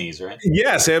you've seen these, right?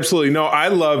 Yes, absolutely. No, I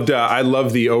loved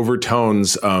the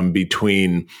overtones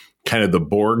between kind of the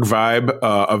Borg vibe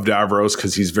of Davros,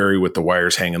 because he's very with the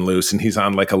wires hanging loose, and he's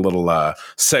on like a little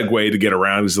Segway to get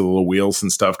around. He's the little wheels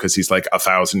and stuff because he's like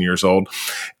 1,000 years old.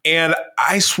 And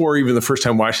I swore even the first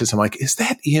time I watched this, I'm like, is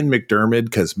that Ian McDiarmid?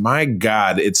 Because my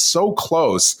God, it's so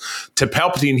close to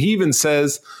Palpatine. He even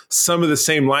says some of the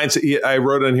same lines I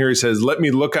wrote on here. He says, "Let me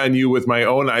look on you with my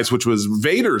own eyes," which was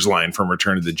Vader's line from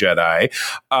Return of the Jedi.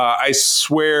 I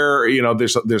swear,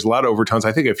 there's a lot of overtones.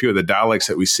 I think a few of the Daleks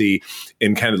that we see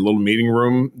in kind of the little meeting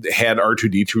room had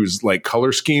R2-D2's like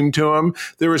color scheme to them.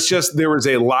 There was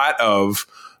a lot of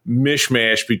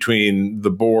mishmash between the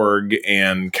Borg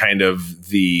and kind of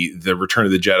the Return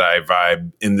of the Jedi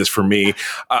vibe in this for me.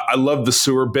 I love the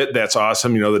sewer bit. That's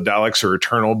awesome. The Daleks are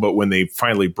eternal, but when they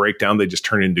finally break down, they just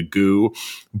turn into goo,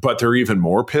 but they're even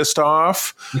more pissed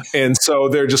off. And so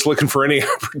they're just looking for any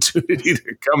opportunity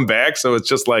to come back. So it's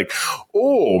just like,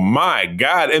 oh my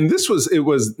God. And it was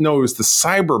the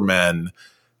Cybermen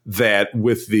that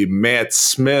with the Matt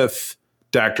Smith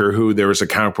Doctor Who, there was a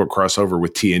comic book crossover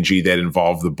with TNG that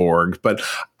involved the Borg, but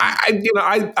I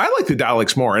like the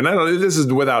Daleks more. And I don't know, this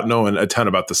is without knowing a ton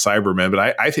about the Cybermen,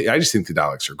 but I just think the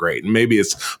Daleks are great. And maybe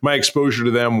it's my exposure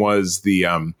to them was the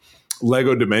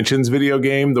Lego Dimensions video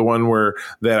game, the one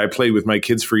that I played with my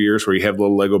kids for years, where you have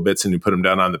little Lego bits and you put them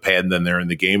down on the pad and then they're in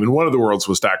the game. And one of the worlds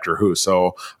was Doctor Who.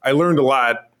 So I learned a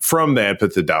lot from that,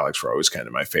 but the Daleks were always kind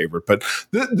of my favorite. But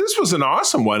this was an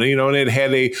awesome one, and it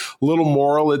had a little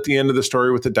moral at the end of the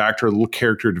story with the Doctor, a little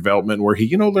character development where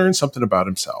he, learned something about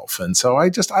himself. And so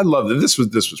I loved it. This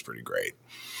was pretty great.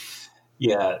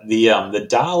 Yeah, the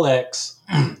Daleks,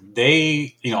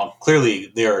 they,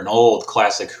 clearly they're an old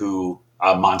classic Who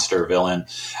monster villain.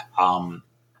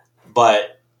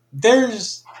 But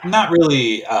there's not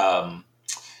really.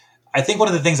 I think one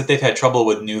of the things that they've had trouble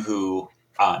with New Who.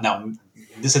 Now,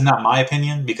 this is not my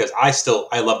opinion because I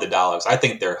love the Daleks. I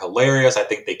think they're hilarious. I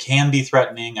think they can be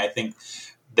threatening. I think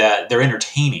that they're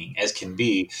entertaining as can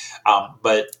be.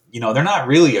 But they're not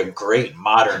really a great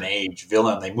modern age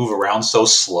villain. They move around so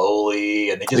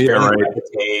slowly and they just barely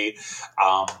replicate.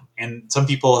 And some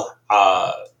people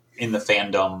in the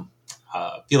fandom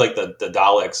feel like the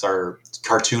Daleks are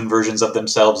cartoon versions of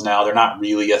themselves now. They're not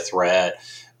really a threat.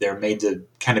 They're made to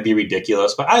kind of be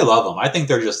ridiculous, but I love them. I think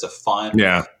they're just a fun.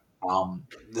 Yeah.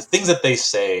 The things that they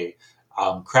say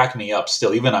crack me up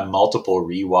still, even on multiple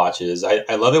rewatches.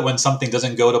 I love it when something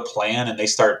doesn't go to plan and they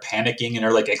start panicking and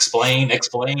they're like, explain. It's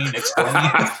like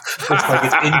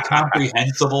it's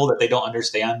incomprehensible that they don't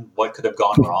understand what could have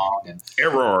gone wrong. And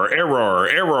Error.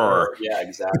 Yeah,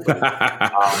 exactly.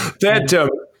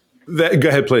 Go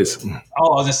ahead, please.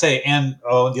 Oh, I was gonna say, and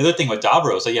the other thing with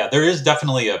Davros, so yeah, there is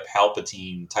definitely a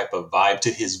Palpatine type of vibe to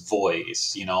his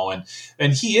voice,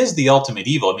 and he is the ultimate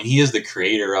evil. I mean, he is the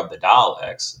creator of the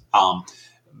Daleks.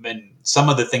 And some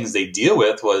of the things they deal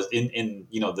with was in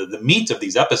the meat of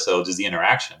these episodes is the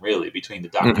interaction really between the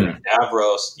Doctor and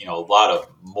Davros. A lot of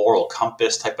moral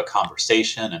compass type of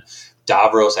conversation, and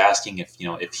Davros asking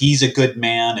if he's a good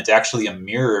man. It's actually a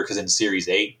mirror because in Series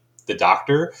 8, the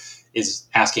Doctor is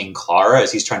asking Clara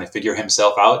as he's trying to figure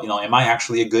himself out, am I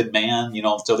actually a good man?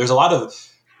 So there's a lot of,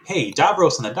 hey,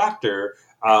 Davros and the Doctor,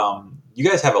 you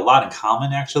guys have a lot in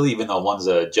common, actually, even though one's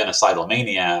a genocidal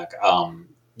maniac.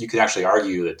 You could actually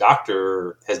argue the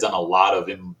Doctor has done a lot of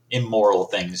immoral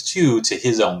things, too, to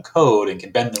his own code and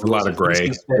can bend the rules. A lot of gray,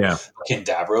 yeah. Can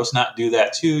Davros not do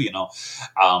that, too,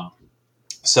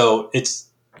 So it's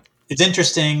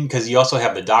interesting because you also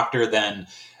have the Doctor then...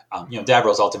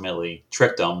 Davros ultimately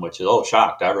tricked him, which is,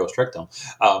 shock, Davros tricked him.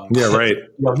 Yeah, right.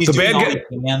 He's the doing bad all guy,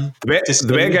 he can.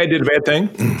 The bad guy did a bad thing.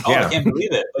 I can't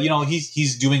believe it. But,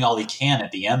 he's doing all he can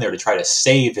at the end there to try to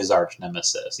save his arch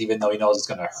nemesis, even though he knows it's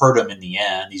going to hurt him in the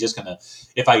end. He's just going to,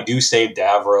 if I do save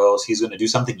Davros, he's going to do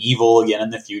something evil again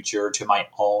in the future to my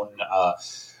own,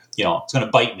 it's going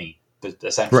to bite me,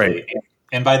 essentially. Right.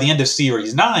 And by the end of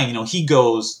Series 9, he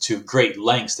goes to great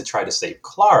lengths to try to save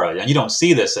Clara. And you don't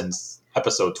see this in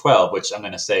episode 12, which I'm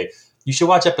going to say you should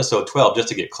watch episode 12 just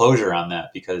to get closure on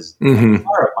that because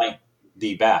Clara might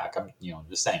be back. I'm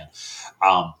just saying.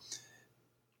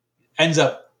 Ends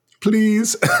up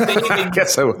please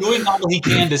doing all he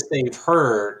can to save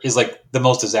her is like the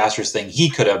most disastrous thing he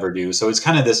could ever do. So it's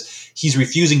kind of this, he's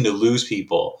refusing to lose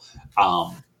people.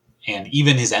 And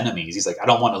even his enemies, he's like, I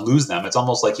don't want to lose them. It's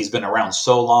almost like he's been around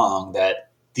so long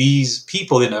that these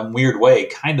people in a weird way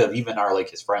kind of even are like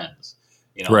his friends.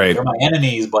 Right. They're my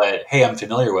enemies, but hey, I'm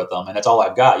familiar with them, and that's all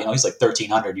I've got. He's like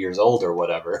 1,300 years old or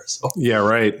whatever. So yeah,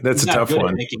 right. That's a tough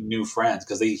one. Making new friends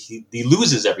because he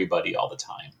loses everybody all the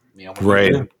time.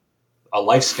 Right. A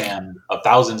lifespan of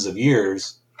thousands of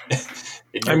years.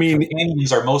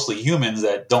 Companions are mostly humans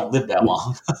that don't live that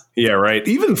long. Yeah, right.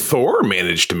 Even Thor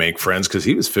managed to make friends because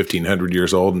he was 1,500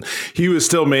 years old, and he was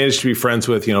still managed to be friends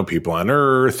with people on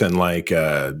Earth and like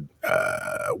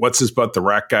what's his butt, the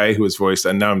rock guy who was voiced,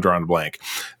 and now I'm drawing a blank.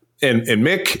 And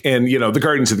Mick and the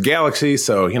Guardians of the Galaxy.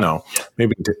 So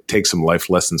maybe take some life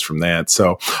lessons from that.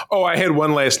 So I had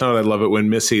one last note. I love it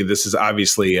when Missy. This is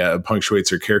obviously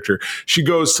punctuates her character. She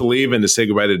goes to leave and to say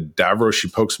goodbye to Davros. She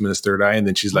pokes him in his third eye, and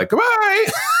then she's like, "Goodbye."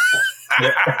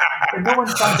 No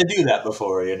one's tried to do that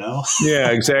before, Yeah,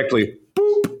 exactly.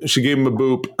 Boop. She gave him a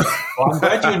boop. Well, I'm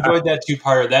glad you enjoyed that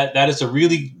two-parter. That is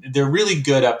they're really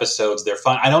good episodes. They're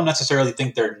fun. I don't necessarily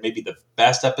think they're maybe the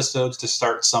best episodes to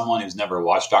start someone who's never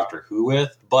watched Doctor Who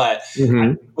with, but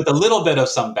with a little bit of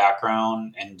some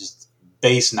background and just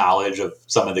base knowledge of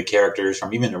some of the characters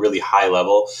from even a really high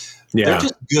level, they're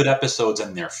just good episodes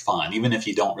and they're fun, even if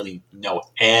you don't really know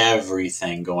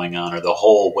everything going on or the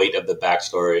whole weight of the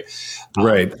backstory.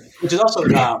 Right. Which is also,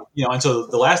 and so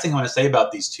the last thing I want to say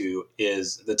about these two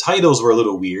is the titles were a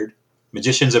little weird.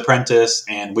 Magician's Apprentice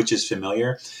and Witch's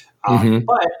Familiar.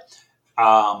 But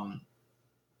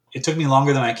it took me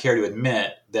longer than I care to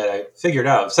admit that I figured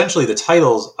out. Essentially, the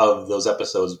titles of those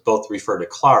episodes both refer to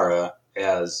Clara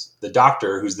as the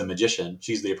doctor, who's the magician.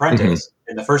 She's the apprentice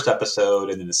in the first episode.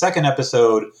 And in the second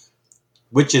episode,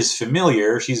 Witch's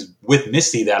Familiar, she's with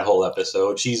Missy that whole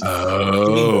episode. She's doing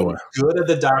the good of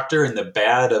the doctor and the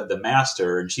bad of the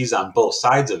master. And she's on both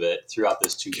sides of it throughout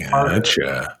this two-parter.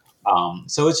 Gotcha.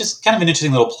 So it's just kind of an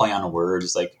interesting little play on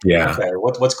words. Like, okay,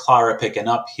 what's Clara picking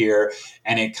up here?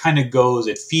 And it kind of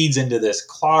it feeds into this.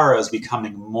 Clara's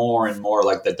becoming more and more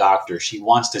like the doctor. She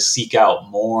wants to seek out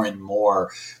more and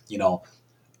more,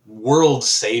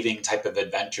 world-saving type of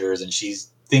adventures, and she's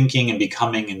thinking and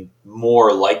becoming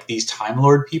more like these Time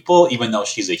Lord people, even though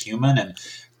she's a human, and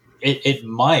it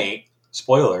might,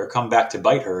 spoiler, come back to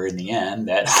bite her in the end.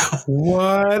 That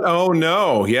what? Oh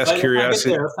no! Yes,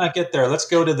 curiosity. Let's not get there. Let's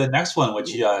go to the next one,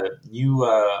 which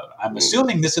I'm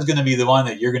assuming this is going to be the one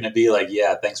that you're going to be like,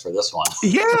 yeah, thanks for this one.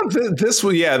 Yeah,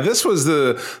 this was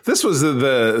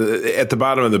the at the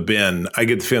bottom of the bin. I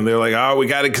get the feeling they're like, oh, we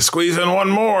got to squeeze in one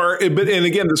more. And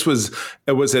again, was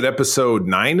it episode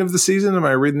 9 of the season? Am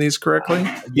I reading these correctly?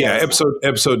 Yeah,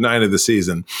 episode 9 of the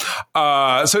season.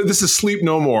 So this is Sleep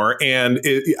No More, and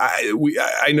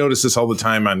I notice this all the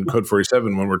time on Code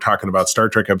 47 when we're talking about Star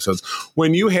Trek episodes.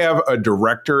 When you have a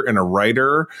director and a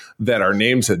writer that are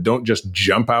names that don't just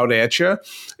jump out at you,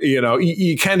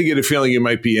 you kind of get a feeling you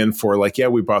might be in for like, yeah,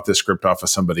 we bought this script off of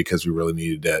somebody because we really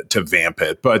needed to vamp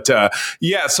it. But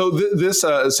so this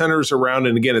centers around,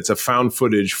 and again, it's a found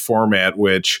footage format,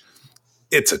 which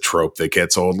it's a trope that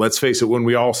gets old. Let's face it, when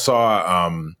we all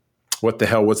saw what the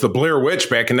hell was the Blair Witch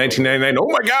back in 1999? Oh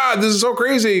my God, this is so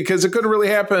crazy because it could have really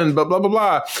happened, blah, blah, blah,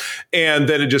 blah. And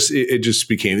then it just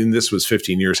became, and this was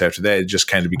 15 years after that, it just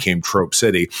kind of became Trope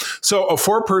City. So a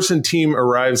 4-person team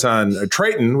arrives on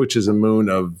Triton, which is a moon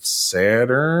of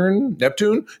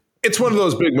Neptune. It's one of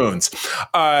those big moons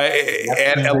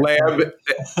at a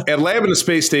lab in a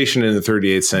space station in the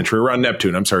 38th century around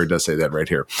Neptune. I'm sorry, it does say that right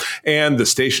here. And the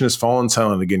station has fallen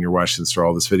silent. Again, you're watching this through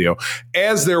all this video.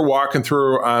 As they're walking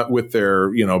through with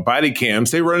their body cams,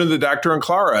 they run into the Doctor and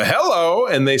Clara. Hello,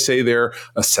 and they say they're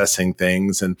assessing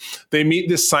things, and they meet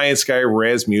this science guy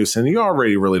Rasmussen. You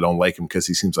already really don't like him because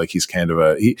he seems like he's kind of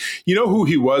who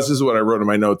he was. This is what I wrote in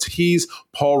my notes. He's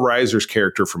Paul Reiser's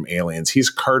character from Aliens. He's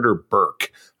Carter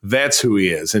Burke. That's who he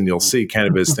is. And you'll see kind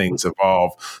of as things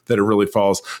evolve that it really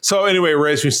falls. So anyway,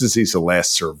 Rasmussen says he's the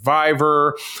last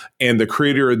survivor and the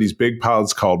creator of these big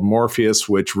pods called Morpheus,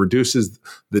 which reduces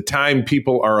the time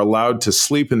people are allowed to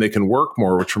sleep and they can work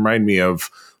more, which remind me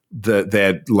of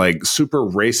that like super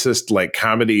racist like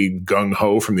comedy gung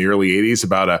ho from the early 80s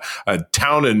about a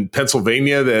town in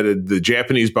Pennsylvania that the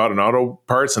Japanese bought in auto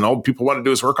parts and all people want to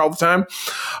do is work all the time.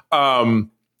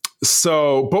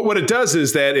 But what it does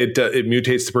is that it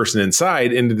mutates the person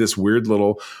inside into this weird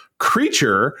little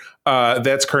creature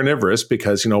that's carnivorous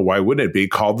because, why wouldn't it be,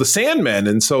 called the Sandmen?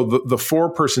 And so the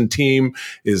 4-person team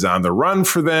is on the run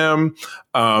for them.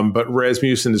 But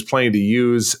Rasmussen is planning to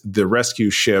use the rescue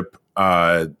ship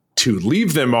to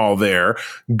leave them all there,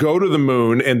 go to the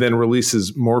moon, and then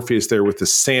releases Morpheus there with the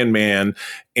Sandman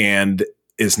and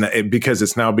is not, because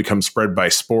it's now become spread by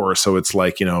spore. So it's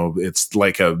like, it's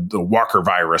like the Walker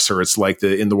virus, or it's like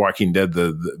in The Walking Dead,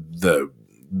 the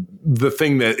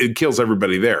thing that it kills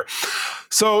everybody there.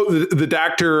 So the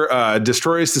Doctor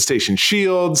destroys the station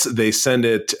shields. They send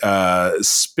it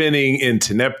spinning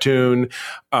into Neptune.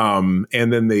 And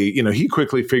then he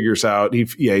quickly figures out,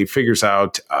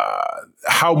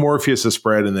 how Morpheus is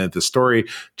spread, and that the story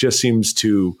just seems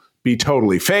to be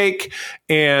totally fake.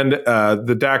 And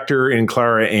the Doctor and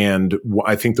Clara and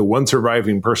I think the one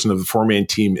surviving person of the 4-man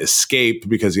team escape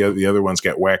because the other ones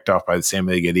get whacked off by the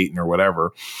Sandman, they get eaten or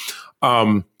whatever.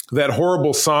 That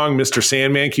horrible song, Mr.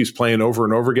 Sandman, keeps playing over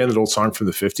and over again, that old song from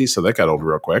the 50s. So that got old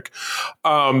real quick.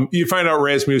 You find out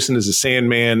Rasmussen is a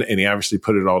Sandman, and he obviously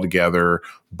put it all together,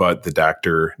 but the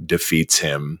Doctor defeats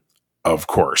him, of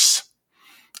course.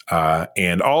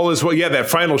 And all is well. Yeah, that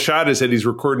final shot is that he's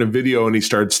recording a video and he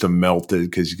starts to melt it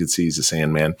because you can see he's a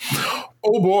Sandman.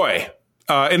 Oh boy.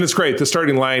 And it's great. The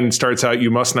starting line starts out,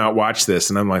 "You must not watch this."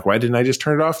 And I'm like, why didn't I just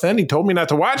turn it off then? He told me not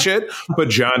to watch it, but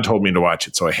John told me to watch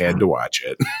it. So I had to watch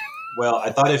it. Well,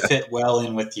 I thought it fit well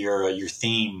in with your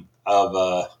theme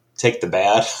of take the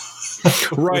bad.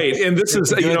 Right. And this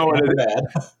is, bad.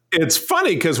 It's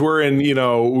funny because we're in,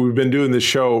 we've been doing this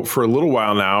show for a little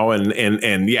while now.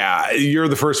 And yeah, you're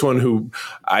the first one who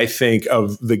I think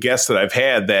of the guests that I've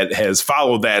had that has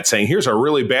followed that, saying, here's a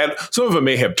really bad, some of them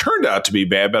may have turned out to be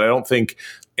bad, but I don't think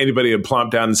anybody had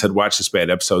plomped down and said, watch this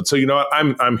bad episode. So, you know what?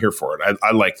 I'm here for it.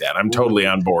 I like that. I'm totally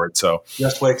on board. So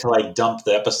just wait till I dump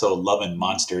the episode Loving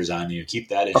Monsters on you. Keep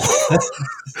that in.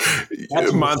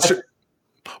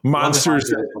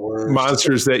 Monsters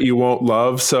that you won't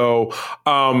love. So,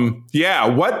 yeah,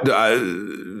 what,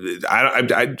 I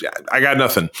got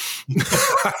nothing.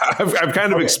 I've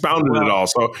kind of expounded it all.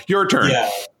 So your turn. Yeah.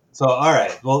 So, all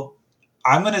right. Well,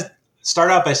 I'm going to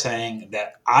start out by saying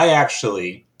that I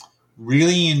actually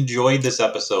really enjoyed this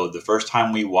episode the first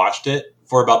time we watched it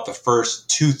for about the first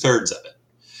 2/3 of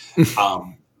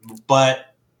it.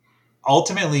 But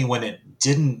ultimately when it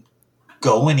didn't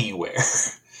go anywhere,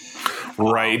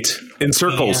 right. In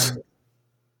circles.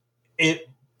 It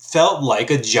felt like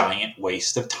a giant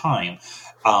waste of time.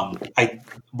 I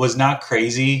was not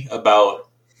crazy about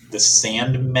the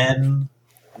Sandmen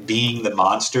being the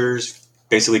monsters,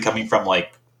 basically coming from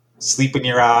like sleep in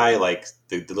your eye, like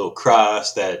the little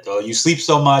crust that you sleep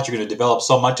so much, you're going to develop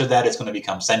so much of that, it's going to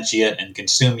become sentient and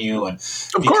consume you and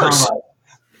Of become course.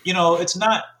 it's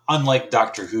not unlike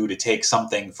Doctor Who to take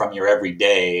something from your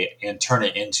everyday and turn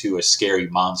it into a scary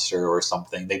monster or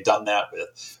something. They've done that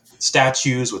with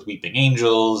statues, with weeping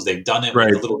angels. They've done it with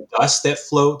Right. the little dust that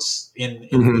floats in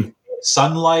Mhm.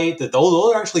 sunlight. That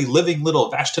those are actually living little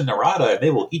Vashta Narada, and they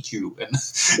will eat you. And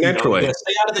you Naturally. gotta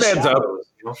stay out of the It adds up.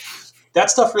 shadows. That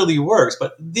stuff really works.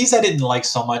 But these I didn't like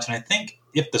so much, and I think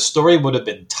if the story would have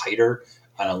been tighter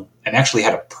and actually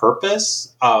had a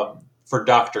purpose for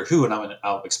Doctor Who, and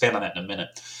I'll expand on that in a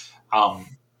minute.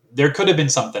 There could have been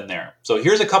something there. So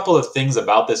here's a couple of things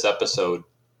about this episode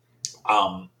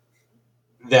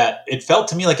that it felt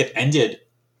to me like it ended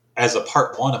as a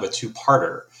part one of a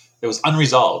two-parter. It was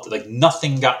unresolved. Like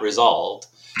nothing got resolved.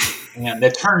 And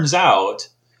it turns out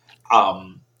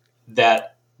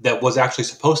that was actually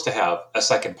supposed to have a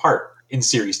second part in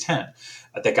Series 10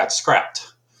 that got scrapped.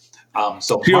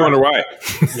 So You wonder why.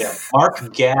 Mark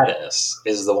Gatiss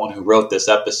is the one who wrote this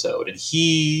episode, and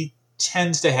he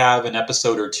tends to have an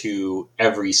episode or two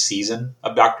every season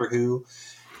of Doctor Who,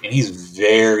 and he's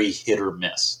very hit or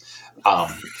miss.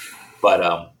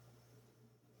 But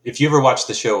if you ever watched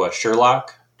the show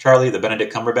Sherlock, Charlie, the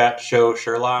Benedict Cumberbatch show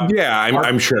Sherlock, Yeah,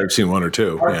 I'm sure I've seen one or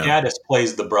two. Mark Yeah. Gatiss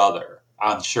plays the brother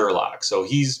on Sherlock, so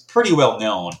he's pretty well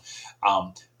known.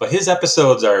 But his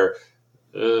episodes are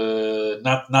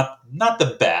not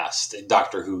the best in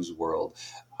Doctor Who's world.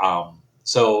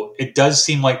 So it does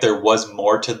seem like there was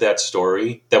more to that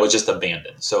story that was just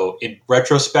abandoned. So in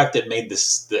retrospect, it made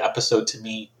the episode to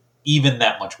me even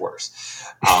that much worse.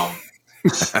 But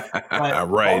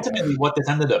Right. ultimately, what this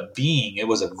ended up being, it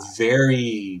was a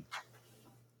very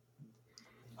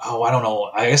I don't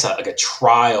know, I guess like a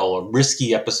trial, a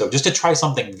risky episode, just to try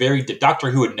something very.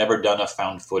 Doctor Who had never done a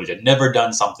found footage, had never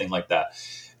done something like that.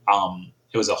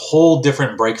 It was a whole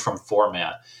different break from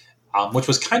format, which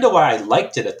was kind of why I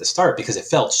liked it at the start because it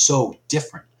felt so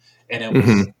different. And it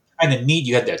was kind of neat.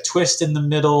 You had that twist in the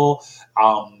middle,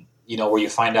 where you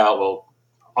find out,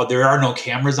 there are no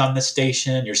cameras on this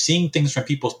station. You're seeing things from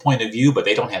people's point of view, but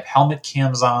they don't have helmet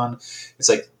cams on. It's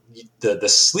like the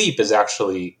sleep is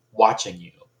actually watching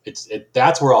you.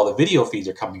 That's where all the video feeds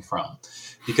are coming from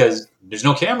because there's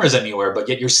no cameras anywhere, but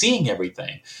yet you're seeing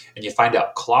everything. And you find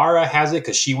out Clara has it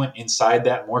because she went inside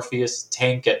that Morpheus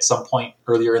tank at some point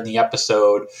earlier in the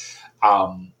episode.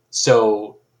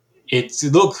 So it's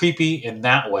a little creepy in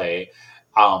that way.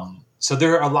 So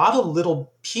there are a lot of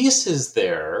little pieces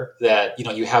there that,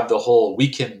 you have the whole, we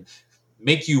can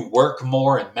make you work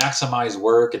more and maximize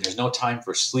work, and there's no time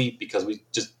for sleep because we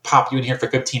just pop you in here for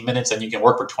 15 minutes and you can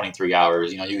work for 23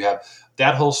 hours. You have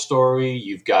that whole story.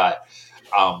 You've got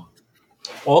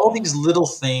all these little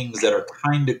things that are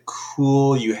kind of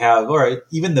cool. You have, all right,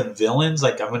 even the villains,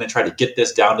 like I'm going to try to get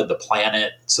this down to the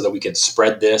planet so that we can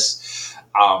spread this.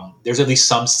 There's at least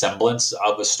some semblance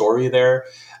of a story there.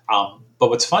 But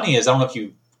what's funny is, I don't know if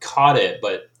you caught it,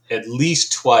 but at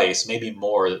least twice, maybe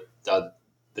more,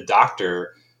 the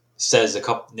doctor says a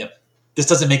couple, this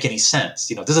doesn't make any sense.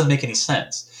 This doesn't make any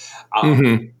sense.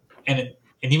 And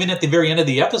even at the very end of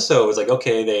the episode, it's like,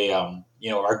 okay, they,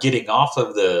 are getting off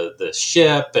of the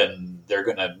ship and they're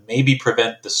going to maybe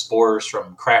prevent the spores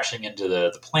from crashing into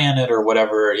the planet or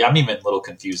whatever. I'm even a little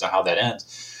confused on how that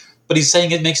ends. But he's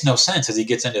saying it makes no sense as he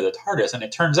gets into the TARDIS. And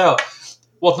it turns out,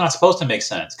 well, it's not supposed to make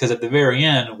sense because at the very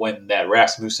end, when that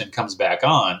Rasmussen comes back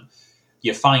on,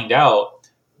 you find out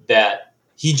that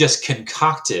he just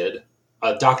concocted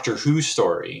a Doctor Who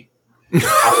story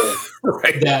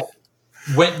that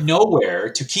went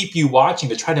nowhere to keep you watching,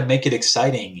 to try to make it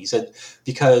exciting. He said,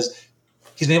 because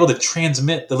he's been able to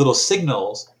transmit the little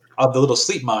signals of the little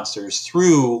sleep monsters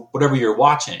through whatever you're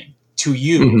watching to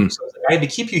you. So I had to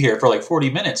keep you here for like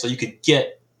 40 minutes so you could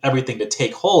get everything to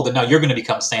take hold, and now you're going to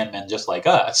become Sandmen just like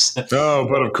us. Oh,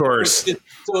 but of course.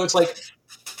 So it's like,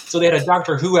 so they had a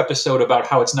Doctor Who episode about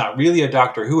how it's not really a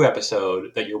Doctor Who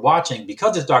episode that you're watching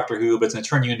because it's Doctor Who, but it's going to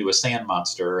turn you into a sand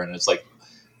monster. And it's like,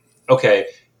 okay,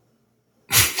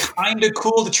 kind of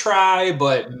cool to try,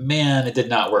 but man, it did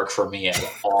not work for me at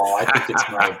all. I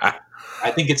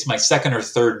think it's my second or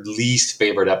third least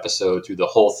favorite episode through the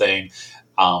whole thing.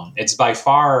 It's by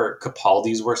far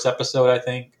Capaldi's worst episode, I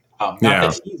think. Not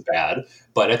that he's bad,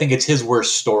 but I think it's his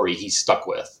worst story he's stuck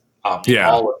with in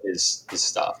all of his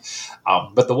stuff.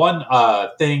 But the one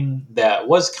thing that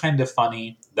was kind of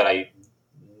funny that I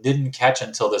didn't catch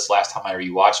until this last time I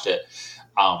rewatched it,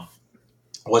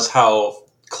 was how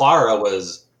Clara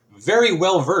was very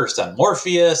well versed on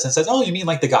Morpheus and says, "Oh, you mean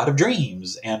like the god of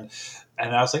dreams?" And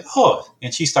I was like, "Oh!"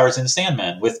 And she stars in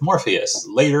Sandman with Morpheus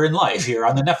later in life here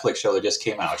on the Netflix show that just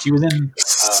came out. She was in.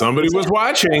 Somebody was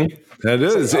watching. That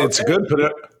is, it's good.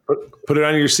 Put it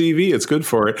on your CV. It's good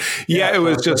for it. Yeah, it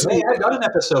was just. Hey, I've done an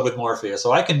episode with Morpheus,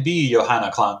 so I can be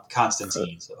Johanna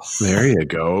Constantine. So. There you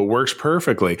go. It works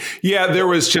perfectly. Yeah, there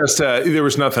was just there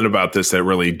was nothing about this that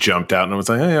really jumped out, and I was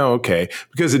like, oh, okay,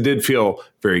 because it did feel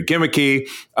very gimmicky.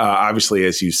 Obviously,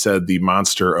 as you said, the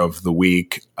monster of the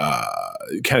week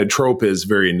kind of trope is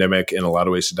very endemic in a lot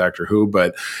of ways to Doctor Who.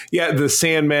 But yeah, the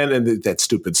Sandman and that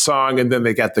stupid song, and then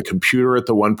they got the computer at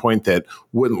the one point that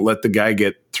wouldn't let the guy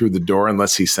get through the door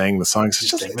unless he sang the song.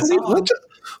 So just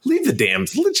leave the damn,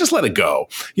 just let it go,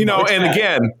 And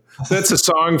again, that's a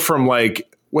song from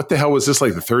like, what the hell was this,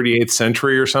 like the 38th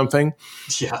century or something?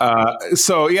 Yeah.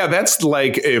 So yeah, that's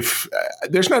like, if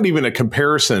there's not even a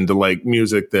comparison to like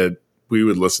music that we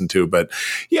would listen to, but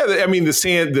yeah, I mean the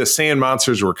sand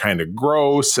monsters were kind of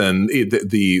gross, and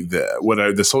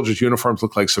the soldiers' uniforms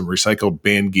looked like some recycled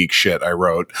Band Geek shit I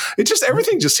wrote. It just,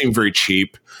 everything just seemed very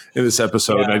cheap in this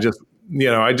episode. Yeah. And I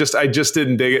just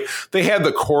didn't dig it. They had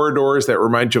the corridors that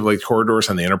remind you of like corridors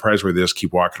on the Enterprise where they just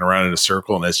keep walking around in a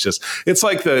circle. And it's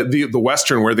like the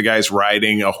Western where the guy's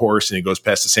riding a horse and he goes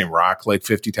past the same rock like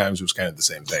 50 times. It was kind of the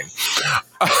same thing.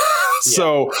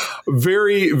 So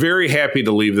very, very happy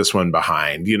to leave this one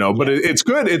behind, but it's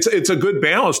good. It's a good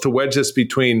balance to wedge this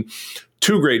between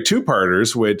two great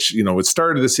two-parters, which, it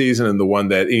started the season, and the one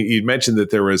that you mentioned that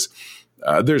there's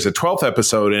a 12th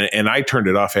episode, and I turned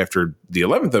it off after the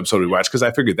 11th episode we watched because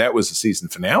I figured that was the season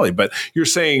finale. But you're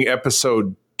saying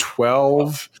episode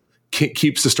 12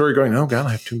 keeps the story going. Oh God,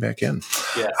 I have to tune back in.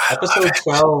 Yeah, episode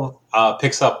 12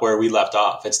 picks up where we left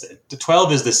off. The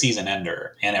 12 is the season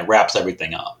ender, and it wraps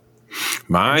everything up.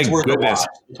 My goodness,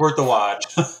 it's worth the watch.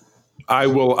 I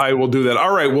will do that.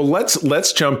 All right. Well,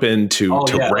 let's jump into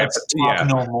wrap it. Talk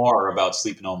no more about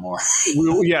Sleep No More.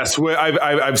 Yes,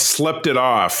 I've slept it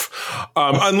off.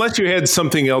 Unless you had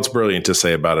something else brilliant to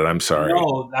say about it, I'm sorry.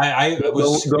 No, I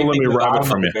was don't let me rob it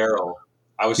from you. Barrel.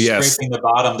 I was scraping the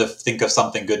bottom to think of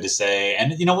something good to say,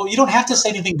 and you don't have to say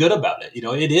anything good about it.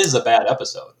 It is a bad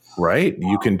episode. Right.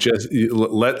 You can just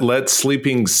let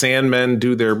sleeping Sandmen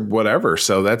do their whatever.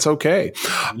 So that's okay.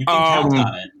 You can count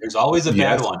on it. There's always a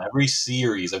bad one. Every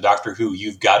series of Doctor Who,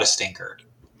 you've got a stinker.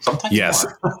 Sometimes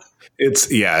more.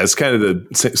 It's kind of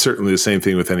certainly the same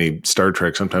thing with any Star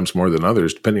Trek, sometimes more than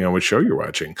others, depending on which show you're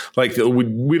watching. Like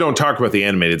we don't talk about the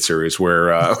animated series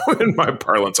where, in my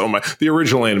parlance, the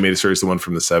original animated series, the one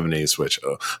from the 70s, which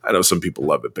I know some people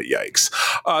love it, but yikes.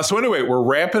 So anyway, we're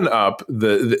wrapping up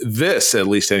this, at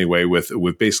least anyway, with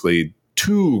basically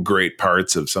two great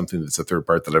parts of something that's a third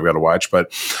part that I've got to watch.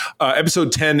 But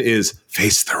episode 10 is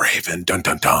Face the Raven, dun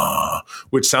dun dun,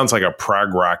 which sounds like a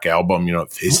prog rock album,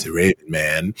 Face the Raven,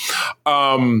 man.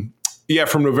 From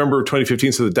November of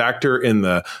 2015. So the Doctor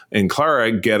and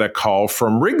Clara get a call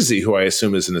from Rigsy, who I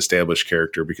assume is an established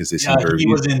character because they seem very. He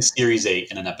was in Series 8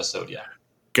 in an episode, yeah.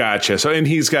 Gotcha. So, and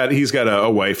he's got a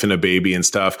wife and a baby and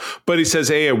stuff, but he says,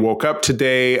 "Hey, I woke up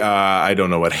today. I don't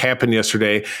know what happened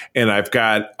yesterday, and I've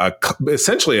got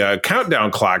essentially a countdown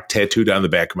clock tattooed on the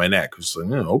back of my neck." I was like,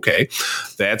 okay,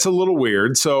 that's a little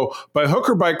weird. So, by hook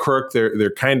or by crook,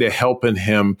 they're kind of helping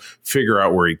him figure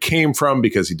out where he came from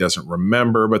because he doesn't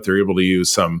remember, but they're able to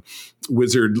use some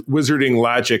wizarding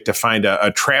logic to find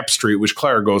a trap street, which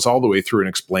Clara goes all the way through and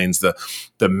explains the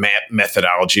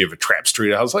methodology of a trap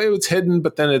street. I was like, it's hidden,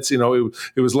 but then it's, it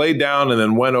was laid down and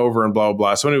then went over and blah, blah,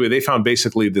 blah. So anyway, they found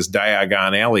basically this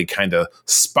Diagon Alley kind of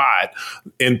spot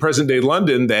in present day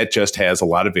London that just has a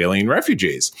lot of alien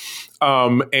refugees.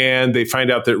 And they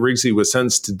find out that Rigsy was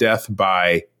sentenced to death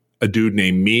by a dude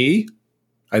named Me.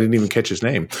 I didn't even catch his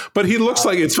name, but he looks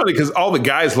like, it's funny because all the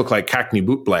guys look like Cockney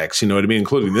bootblacks, you know what I mean?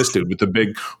 Including this dude with the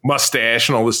big mustache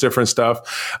and all this different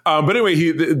stuff. But anyway,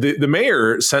 the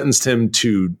mayor sentenced him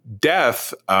to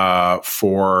death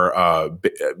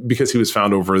because he was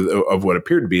found over of what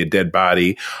appeared to be a dead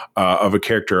body of a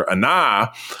character,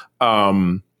 Anna.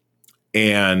 And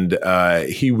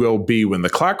he will be, when the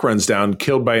clock runs down,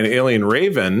 killed by an alien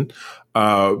raven.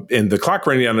 And the clock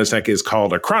running down his neck is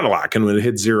called a chronolock. And when it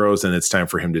hits zeros, then it's time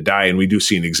for him to die. And we do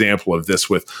see an example of this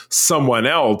with someone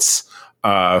else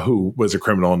who was a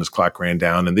criminal and his clock ran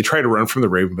down. And they try to run from the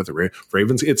raven, but the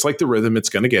raven's, it's like the rhythm, it's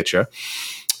going to get you.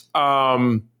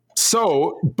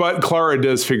 But Clara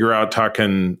does figure out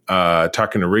talking to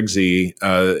Rigsy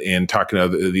and talking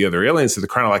to the other aliens that the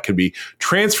chronolock can be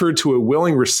transferred to a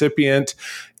willing recipient.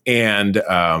 And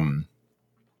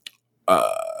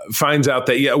finds out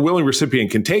that a willing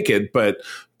recipient can take it, but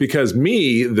because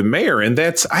the mayor, and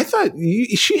I thought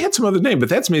she had some other name, but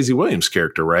that's Maisie Williams'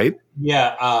 character, right?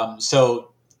 Yeah.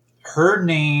 So her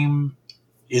name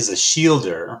is a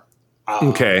shielder.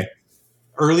 Okay.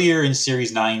 Earlier in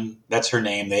series 9, that's her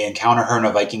name. They encounter her in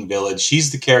a Viking village.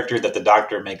 She's the character that the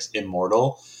Doctor makes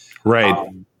immortal, right?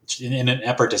 In an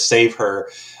effort to save her.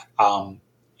 And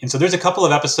so there's a couple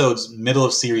of episodes middle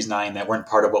of series 9 that weren't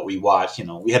part of what we watched.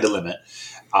 We had to limit.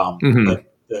 But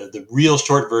the real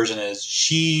short version is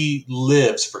she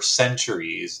lives for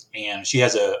centuries, and she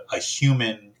has a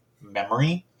human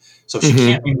memory. So she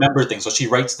can't remember things. So she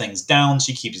writes things down.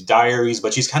 She keeps diaries,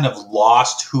 but she's kind of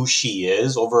lost who she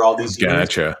is over all these years.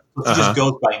 Gotcha. So she just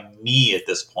goes by me at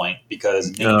this point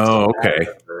because okay.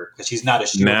 Because she's not a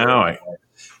shielder now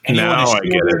anyone now a I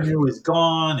get it. Who is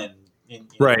gone and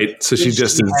right. So she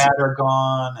just had her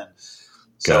gone, and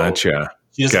so gotcha.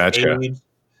 She age.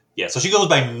 Yeah. So she goes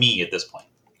by me at this point.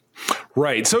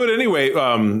 Right. So anyway,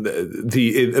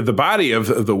 the body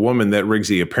of the woman that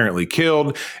Rigsy apparently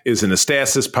killed is in a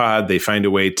stasis pod. They find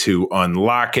a way to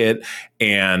unlock it,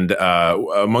 and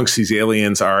amongst these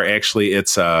aliens are actually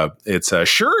it's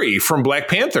Shuri from Black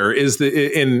Panther is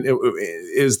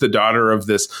the daughter of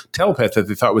this telepath that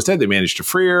they thought was dead. They managed to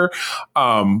free her,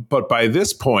 but by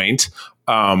this point.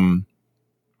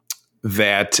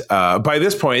 By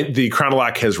this point, the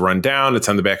chronolock has run down. It's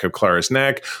on the back of Clara's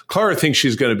neck. Clara thinks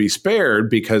she's going to be spared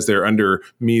because they're under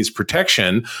Me's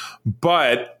protection,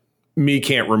 but Me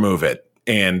can't remove it.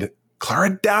 And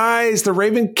Clara dies. The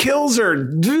Raven kills her.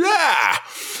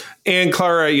 And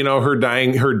Clara, her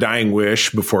dying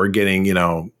wish before getting,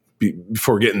 the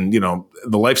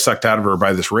life sucked out of her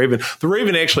by this Raven. The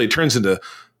Raven actually turns into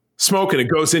smoke and it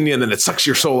goes in you, and then it sucks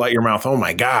your soul out your mouth. Oh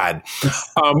my God!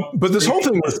 But this whole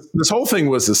thing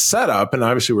was a setup, and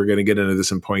obviously we're going to get into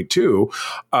this in point 2.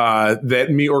 That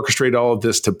Me orchestrated all of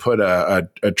this to put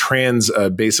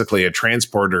basically a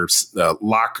transporter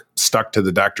lock stuck to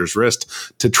the Doctor's wrist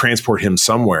to transport him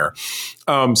somewhere.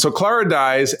 So Clara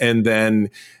dies, and then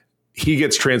he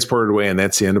gets transported away, and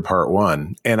that's the end of part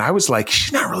 1. And I was like,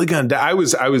 she's not really going to die. I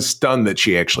was stunned that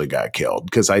she actually got killed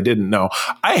because I didn't know.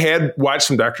 I had watched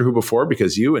some Doctor Who before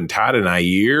because you and Todd and I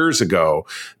years ago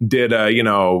did,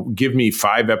 give me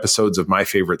 5 episodes of my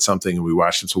favorite something, and we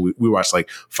watched them. So we watched like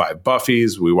 5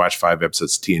 Buffys, we watched 5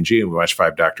 episodes of TNG, and we watched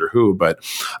 5 Doctor Who. But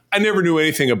I never knew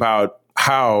anything about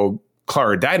how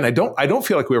Clara died, and I don't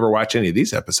feel like we ever watched any of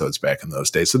these episodes back in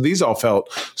those days. So these all felt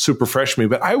super fresh to me.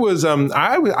 But I was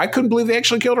I couldn't believe they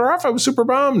actually killed her off. I was super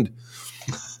bummed.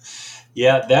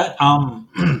 Yeah, that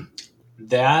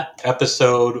that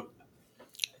episode,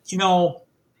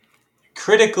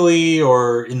 critically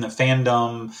or in the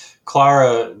fandom,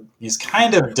 Clara is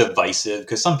kind of divisive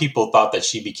because some people thought that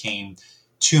she became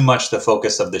too much the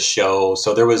focus of the show.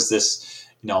 So there was this.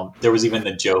 There was even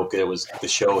the joke. The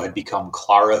show had become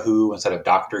Clara Who instead of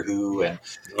Doctor Who, and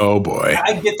oh boy,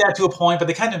 I get that to a point.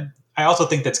 But I also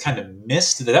think that's kind of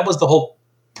missed. That was the whole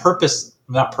purpose,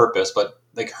 not purpose, but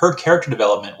like her character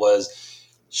development was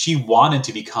she wanted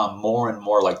to become more and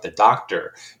more like the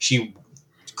Doctor. She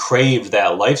craved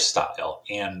that lifestyle,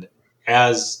 and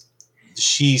as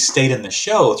she stayed in the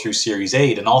show through Series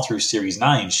 8 and all through Series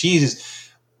 9, she's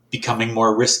becoming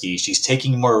more risky. She's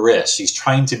taking more risks. She's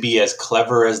trying to be as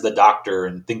clever as the Doctor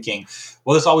and thinking,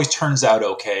 well, this always turns out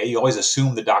okay. You always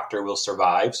assume the Doctor will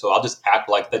survive, so I'll just act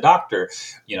like the Doctor,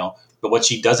 But what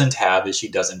she doesn't have is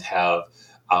she's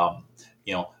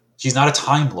not a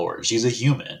Time Lord. She's a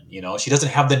human, She doesn't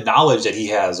have the knowledge that he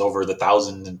has over the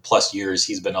 1,000+ years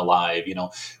he's been alive,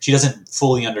 She doesn't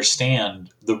fully understand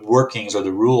the workings or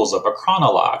the rules of a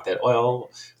chronolock that,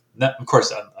 of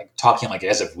course, I'm talking like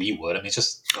as if we would. I mean, it's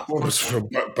just. But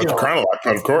the chronolock,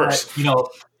 of course.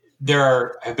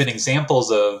 There have been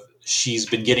examples of she's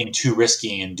been getting too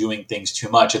risky and doing things too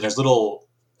much, and there's little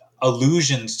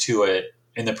allusions to it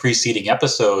in the preceding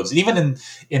episodes. And even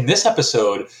in this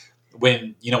episode,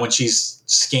 when she's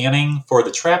scanning for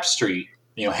the trap street,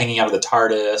 hanging out of the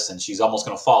TARDIS, and she's almost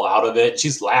going to fall out of it, and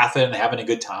she's laughing and having a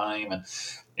good time,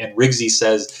 and Rigsy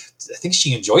says, I think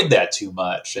she enjoyed that too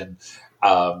much, and.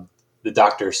 The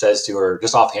Doctor says to her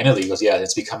just offhandedly, he goes, yeah,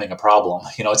 it's becoming a problem.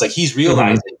 It's like he's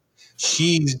realizing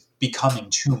she's becoming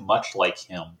too much like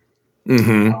him.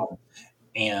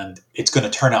 And it's going to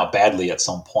turn out badly at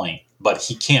some point. But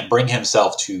he can't bring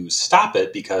himself to stop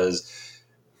it because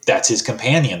that's his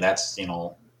companion. That's,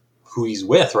 who he's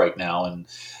with right now. And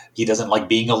he doesn't like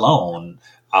being alone.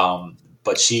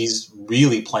 But she's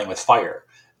really playing with fire.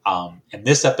 And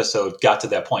this episode got to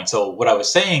that point. So what I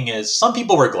was saying is some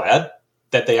people were glad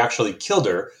that they actually killed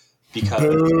her because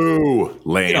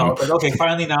lame. Like, okay,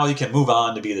 finally now you can move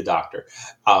on to be the Doctor.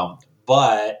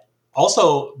 But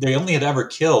also, they only had ever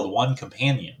killed one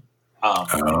companion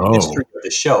in the history of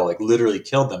the show, like literally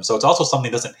killed them. So it's also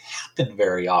something that doesn't happen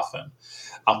very often.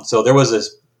 So there was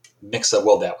this mix of,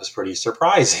 that was pretty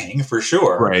surprising for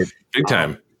sure. Right. Big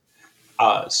time.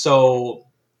 So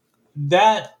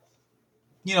that,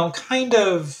 kind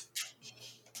of,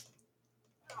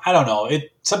 I don't know.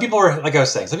 Some people were, like I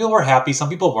was saying, some people were happy, some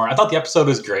people weren't. I thought the episode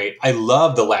was great. I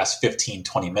loved the last 15,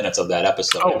 20 minutes of that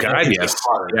episode. Oh, God, yes.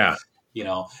 Hard, yeah.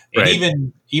 And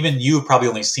right. even you've probably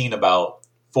only seen about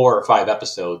 4 or 5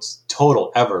 episodes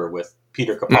total ever with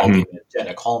Peter Capaldi and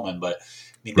Jenna Coleman, but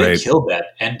they killed that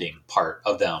ending part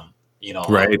of them.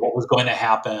 What was going to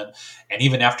happen. And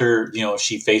even after,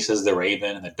 she faces the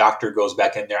Raven and the Doctor goes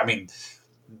back in there.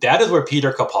 That is where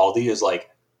Peter Capaldi is like,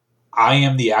 I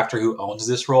am the actor who owns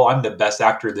this role. I'm the best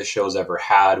actor this show's ever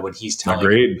had, when he's telling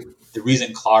me the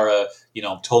reason Clara,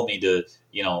 told me to,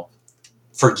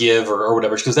 forgive or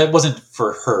whatever, because that wasn't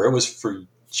for her. It was for,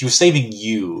 she was saving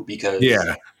you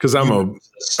because I'm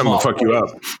gonna fuck you up.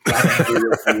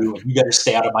 You better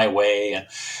stay out of my way.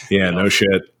 And no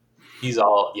shit. He's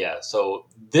all So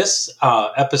this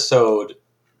episode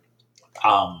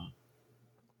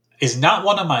is not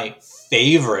one of my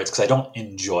favorites because I don't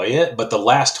enjoy it, but the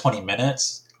last 20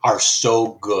 minutes are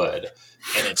so good,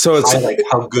 and it's like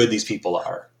how good these people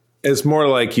are. It's more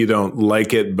like you don't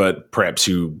like it, but perhaps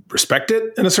you respect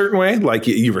it in a certain way. Like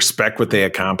you respect what they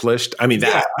accomplished. I didn't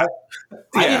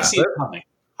see it coming.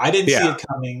 I didn't see it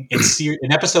coming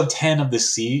in episode 10 of the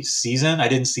season. I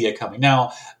didn't see it coming.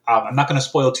 Now, I'm not going to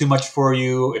spoil too much for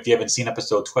you if you haven't seen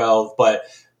episode 12, but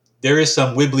there is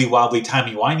some wibbly wobbly,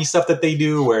 timey-wimey stuff that they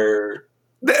do where...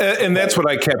 And that's what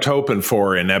I kept hoping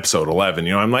for in episode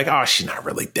 11. I'm like, oh, she's not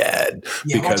really dead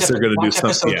because they're going to do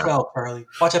something. Watch episode 12, Charlie.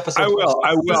 Watch episode 12.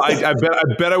 I will. I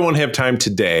bet I won't have time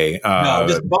today. No,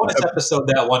 this bonus episode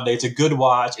that one day. It's a good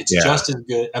watch. It's just as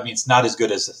good. It's not as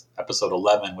good as episode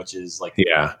 11, which is like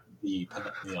the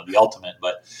ultimate,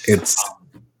 but it's...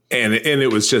 And it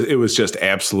was just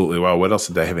absolutely wow. What else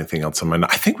did I have? Anything else on my?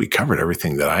 I think we covered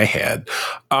everything that I had.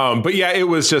 But it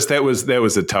was just that was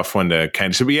a tough one to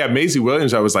kind of. So, but Maisie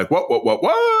Williams, I was like, what?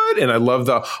 And I love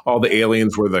all the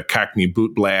aliens were the Cockney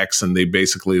bootblacks, and they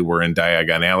basically were in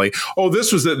Diagon Alley. Oh,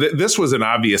 this was an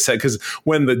obvious set because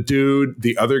when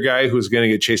the other guy who's going to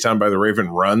get chased down by the Raven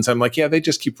runs, I'm like, they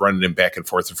just keep running him back and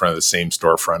forth in front of the same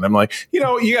storefront. I'm like, you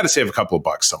got to save a couple of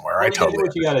bucks somewhere. Well, I totally do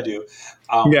what you got to do.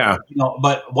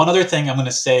 But one other thing I'm going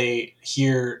to say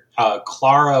here,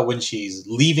 Clara, when she's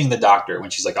leaving the Doctor, when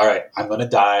she's like, all right, I'm going to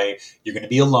die. You're going to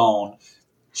be alone.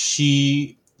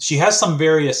 She has some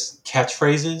various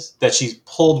catchphrases that she's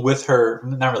pulled with her,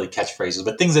 not really catchphrases,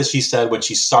 but things that she said when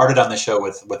she started on the show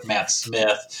with Matt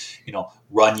Smith,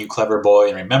 run, you clever boy,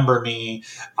 and remember me.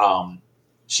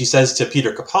 She says to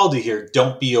Peter Capaldi here,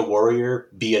 don't be a warrior,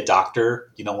 be a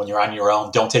doctor. When you're on your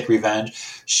own, don't take revenge.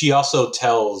 She also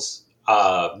tells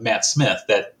Matt Smith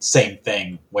that same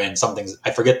thing when something's,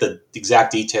 I forget the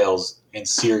exact details in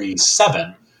series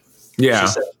 7. Yeah. She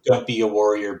said, don't be a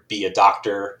warrior, be a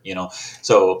doctor,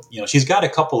 So, she's got a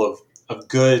couple of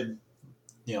good,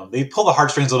 they pull the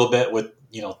heartstrings a little bit with,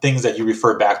 things that you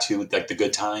refer back to, like the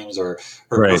good times or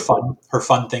her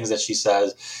fun things that she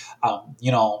says,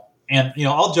 and,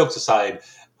 all jokes aside,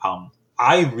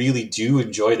 I really do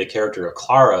enjoy the character of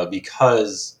Clara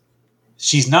because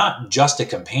she's not just a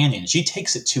companion. She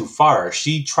takes it too far.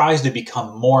 She tries to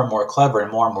become more and more clever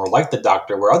and more like the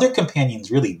Doctor, where other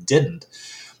companions really didn't.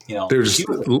 There's she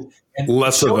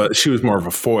was more of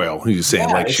a foil. You're saying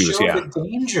she was the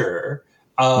danger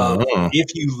of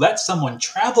if you let someone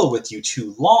travel with you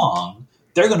too long,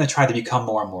 they're going to try to become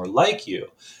more and more like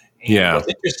you. And what's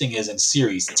interesting is in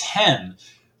series 10,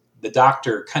 the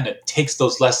Doctor kind of takes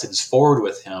those lessons forward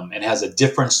with him and has a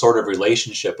different sort of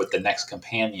relationship with the next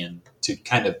companion to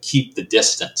kind of keep the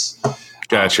distance.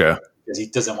 Gotcha. Because he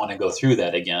doesn't want to go through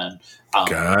that again.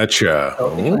 Gotcha.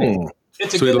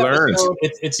 It's a good episode.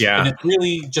 And it's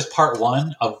really just part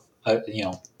 1 of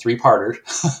 3-parter.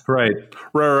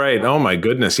 Right. Oh my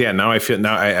goodness. Yeah. Now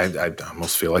I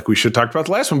almost feel like we should talk about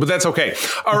the last one, but that's okay.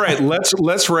 All right.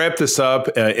 let's wrap this up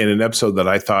in an episode that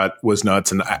I thought was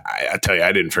nuts. And I tell you,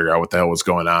 I didn't figure out what the hell was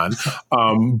going on.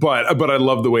 But I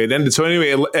love the way it ended. So anyway,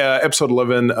 episode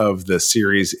 11 of the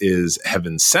series is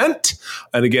Heaven Sent.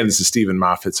 And again, this is Stephen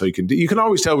Moffat. So you can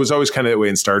always tell it was always kind of that way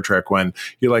in Star Trek when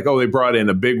you're like, oh, they brought in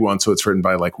a big one. So it's written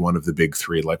by like one of the big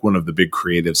 3, like one of the big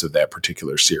creatives of that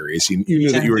particular series. You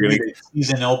knew that you were going to get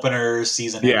season openers,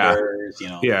 season enders,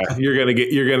 Yeah, you're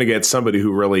going to get somebody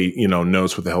who really,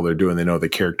 knows what the hell they're doing. They know the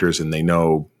characters and they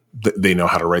know they know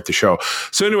how to write the show.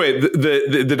 So anyway,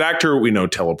 the doctor, we know,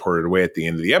 teleported away at the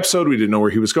end of the episode. We didn't know where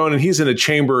he was going, and he's in a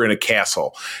chamber in a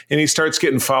castle, and he starts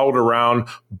getting followed around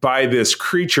by this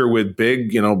creature with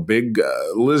big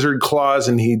lizard claws,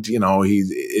 and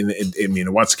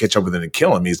it wants to catch up with him and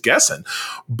kill him. He's guessing,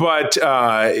 but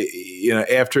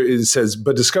after it says,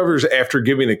 but discovers after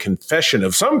giving a confession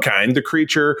of some kind, the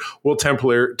creature will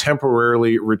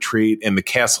temporarily retreat, and the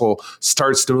castle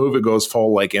starts to move. It goes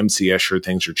full like MC Escher,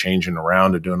 things are changing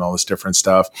around and doing all this different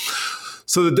stuff.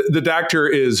 So the doctor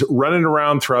is running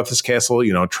around throughout this castle,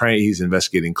 he's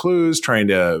investigating clues, trying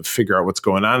to figure out what's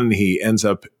going on. And he ends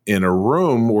up in a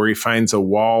room where he finds a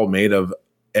wall made of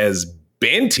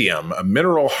asbantium, a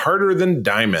mineral harder than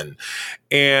diamond.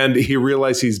 And he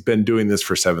realized he's been doing this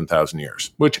for 7,000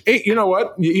 years, which, hey, you know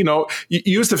what? You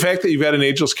use the fact that you've got an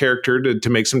ageless character to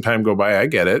make some time go by. I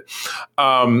get it.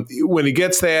 When he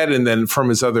gets that, and then from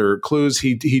his other clues,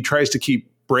 he tries to keep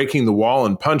breaking the wall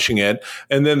and punching it.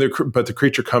 And then the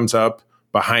creature comes up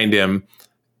behind him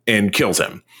and kills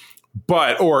him.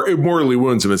 Or it mortally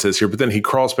wounds him, it says here. But then he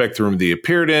crawls back to the room that he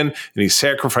appeared in, and he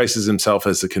sacrifices himself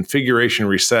as the configuration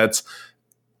resets.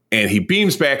 And he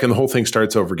beams back, and the whole thing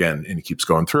starts over again. And he keeps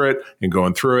going through it.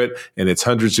 And it's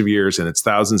hundreds of years, and it's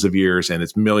thousands of years, and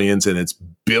it's millions, and it's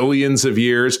billions of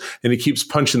years. And he keeps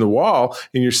punching the wall.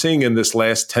 And you're seeing in this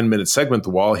last 10-minute segment, the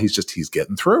wall, he's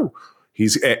getting through.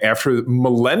 He's after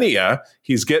millennia,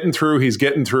 he's getting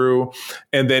through.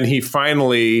 And then he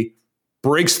finally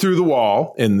breaks through the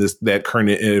wall in that current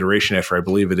iteration after, I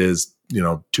believe it is,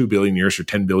 2 billion years or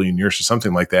 10 billion years or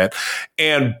something like that.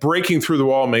 And breaking through the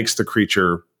wall makes the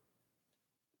creature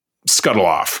scuttle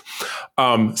off.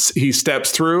 He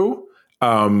steps through.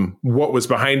 What was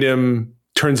behind him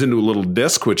turns into a little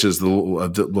disc, which is the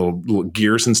little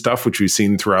gears and stuff, which we've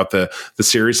seen throughout the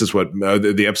series, is what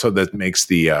the episode that makes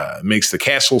the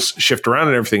castle shift around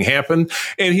and everything happen.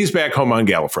 And he's back home on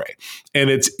Gallifrey, and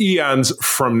it's eons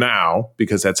from now,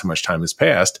 because that's how much time has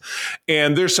passed.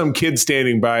 And there's some kid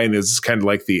standing by, and it's kind of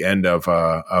like the end of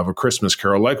a Christmas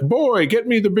Carol, like, boy, get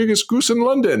me the biggest goose in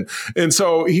London. And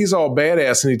so he's all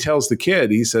badass, and he tells the kid,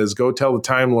 he says, go tell the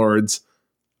Time Lords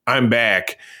I'm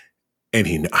back.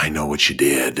 And I know what you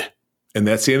did. And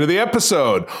that's the end of the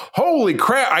episode. Holy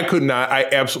crap. I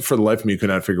absolutely, for the life of me, could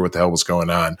not figure what the hell was going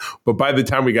on. But by the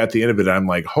time we got to the end of it, I'm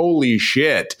like, holy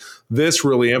shit, this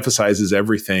really emphasizes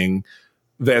everything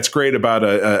that's great about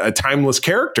a timeless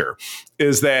character,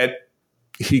 is that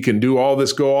he can do all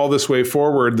this, go all this way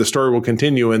forward. The story will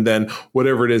continue. And then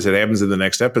whatever it is that happens in the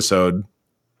next episode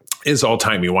is all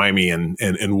timey-wimey and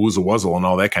woozle-wuzzle and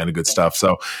all that kind of good stuff.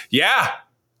 So, yeah.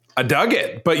 I dug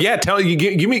it, but yeah,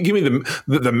 give me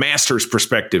the master's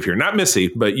perspective here. Not Missy,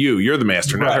 but you're the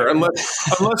master, not her.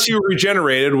 Unless you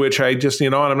regenerated, which I just,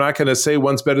 and I'm not going to say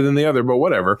one's better than the other, but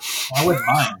whatever. I wouldn't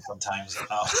mind sometimes.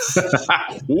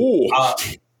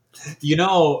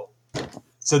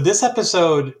 So this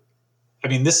episode, I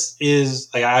mean, this is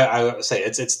like I say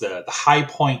it's the high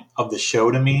point of the show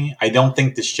to me. I don't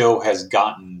think the show has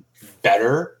gotten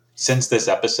better since this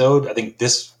episode. I think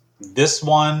this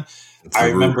one. I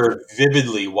remember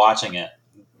vividly watching it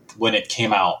when it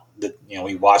came out.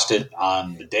 We watched it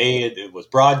on the day it was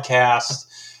broadcast.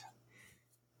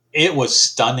 It was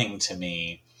stunning to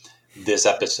me, this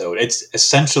episode. It's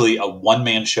essentially a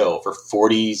one-man show for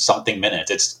 40-something minutes.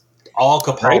 It's all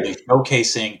Capaldi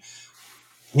showcasing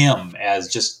him as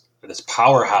just this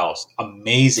powerhouse,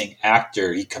 amazing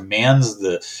actor. He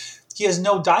has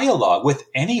no dialogue with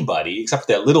anybody except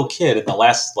for that little kid in the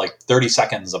last 30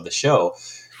 seconds of the show.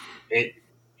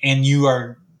 And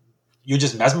you're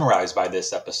just mesmerized by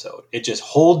this episode. It just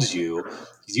holds you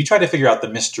because you try to figure out the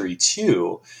mystery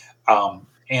too.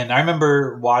 And I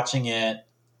remember watching it,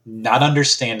 not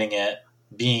understanding it,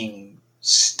 being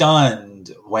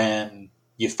stunned when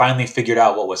you finally figured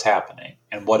out what was happening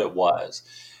and what it was.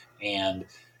 And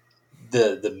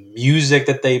the music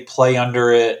that they play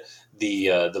under it,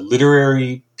 the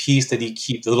literary piece that he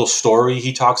keeps, the little story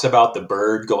he talks about, the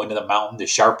bird going to the mountain to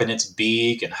sharpen its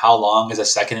beak, and how long is a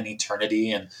second in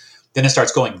eternity, and then it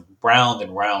starts going round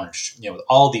and round, with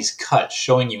all these cuts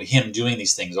showing you him doing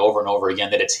these things over and over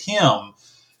again, that it's him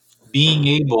being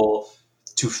able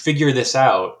to figure this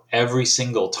out every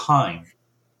single time,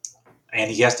 and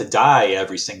he has to die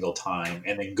every single time,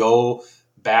 and then go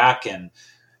back and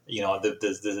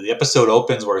the episode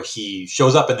opens where he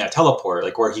shows up in that teleport,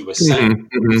 where he was sent.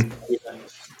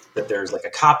 That there's a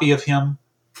copy of him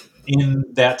in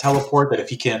that teleport, that if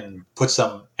he can put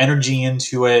some energy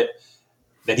into it,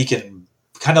 that he can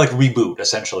kind of reboot,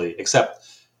 essentially. Except,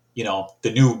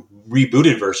 the new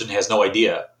rebooted version has no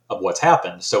idea of what's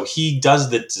happened. So he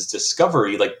does this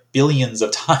discovery like billions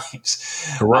of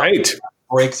times, Right.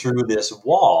 break through this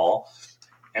wall.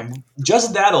 And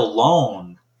just that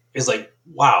alone is like,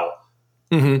 wow.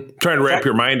 Mm-hmm. Trying to wrap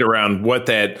your mind around what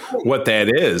that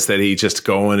is, that he just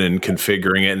going and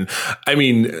configuring it. And I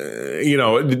mean,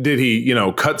 did he,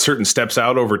 cut certain steps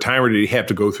out over time, or did he have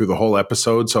to go through the whole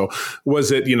episode? So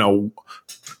was it,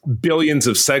 billions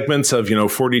of segments of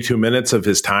 42 minutes of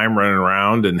his time running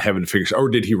around and having to figure, or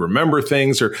did he remember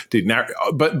things, or did he not?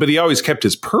 But he always kept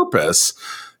his purpose,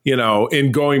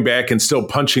 in going back and still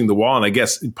punching the wall. And I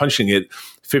guess punching it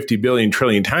 50 billion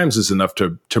trillion times is enough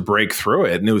to break through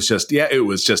it. And it was just,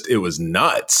 it was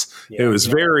nuts. Yeah, it was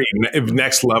very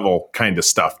next level kind of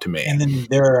stuff to me. And then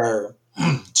there are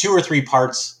 2 or 3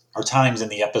 parts or times in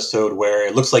the episode where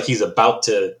it looks like he's about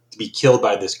to be killed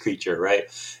by this creature, right?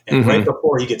 And right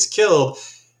before he gets killed,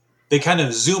 they kind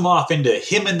of zoom off into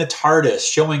him in the TARDIS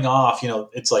showing off,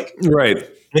 it's like right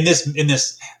in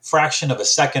this fraction of a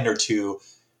second or two,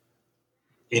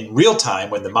 in real time,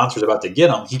 when the monster's about to get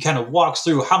him, he kind of walks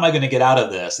through, how am I going to get out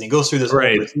of this? And he goes through this whole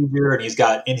procedure, and he's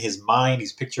got in his mind,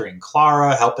 he's picturing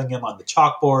Clara helping him on the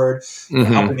chalkboard,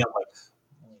 helping him like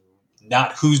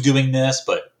not who's doing this,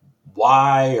 but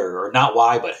why, or not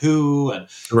why, but who, and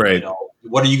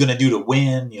what are you going to do to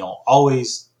win?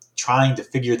 Always trying to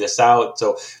figure this out.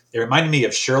 So it reminded me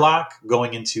of Sherlock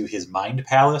going into his mind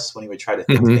palace when he would try to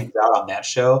think things out on that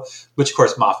show, which of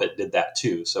course Moffat did that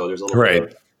too. So there's a little bit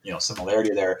of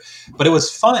similarity there, but it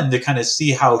was fun to kind of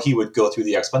see how he would go through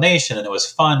the explanation. And it was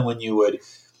fun when you would,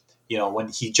 when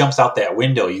he jumps out that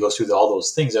window, he goes through all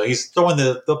those things. He's throwing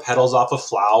the petals off a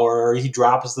flower. He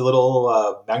drops the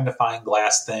little magnifying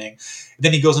glass thing. And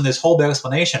then he goes in this whole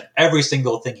explanation. Every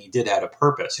single thing he did had a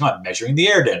purpose. I'm measuring the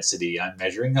air density. I'm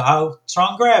measuring how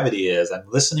strong gravity is. I'm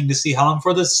listening to see how long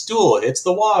before the stool hits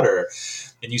the water.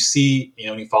 And you see,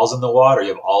 when he falls in the water, you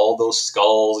have all those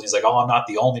skulls. And he's like, oh, I'm not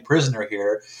the only prisoner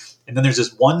here. And then there's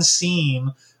this one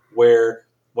scene where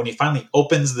when he finally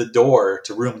opens the door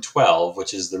to room 12,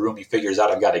 which is the room he figures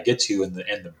out I've got to get to, and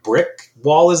the brick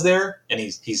wall is there, and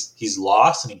he's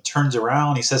lost, and he turns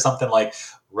around. He says something like,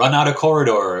 run out a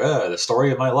corridor, the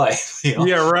story of my life.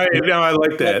 Yeah, right. No, I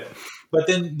like that. But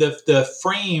then the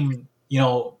frame,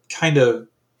 kind of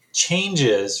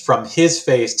changes from his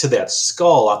face to that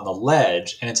skull on the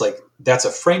ledge, and it's like that's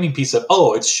a framing piece of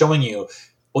it's showing you,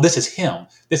 well, this is him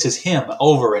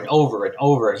over and over and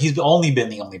over, and he's only been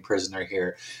the only prisoner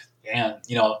here. And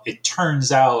it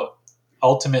turns out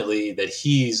ultimately that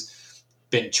he's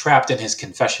been trapped in his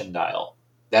confession dial.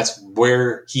 That's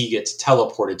where he gets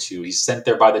teleported to. He's sent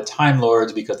there by the Time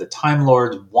Lords because the Time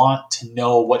Lords want to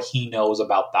know what he knows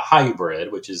about the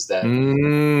hybrid, which is that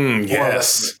MacGuffin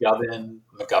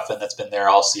that's been there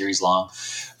all series long.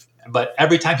 But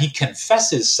every time he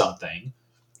confesses something,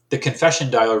 the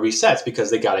confession dial resets because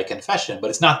they got a confession, but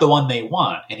it's not the one they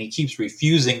want. And he keeps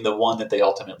refusing the one that they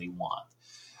ultimately want.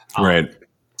 Right.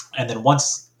 And then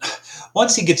once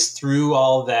he gets through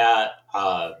all that,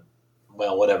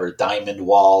 whatever, diamond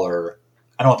wall, or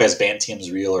I don't know if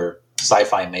Asbantium's real or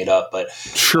sci-fi made up, but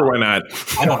sure, why not?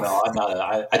 I don't know.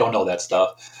 I don't know that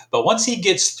stuff. But once he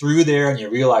gets through there and you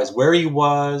realize where he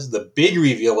was, the big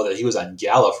reveal was that he was on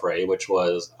Gallifrey, which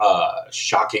was a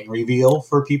shocking reveal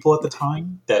for people at the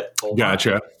time that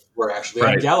we're actually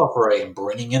on Gallifrey and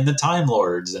bringing in the Time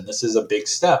Lords, and this is a big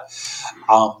step.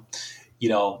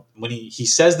 When he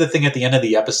says the thing at the end of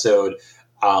the episode,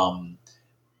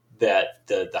 that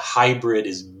the hybrid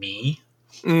is me.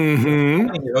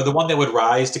 Mm-hmm. The one that would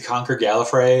rise to conquer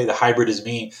Gallifrey, the hybrid is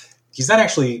me. He's not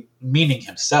actually meaning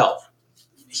himself.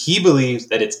 He believes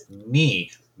that it's me,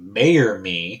 Mayor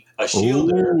Me, a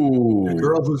shielder, the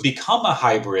girl who's become a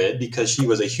hybrid because she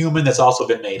was a human that's also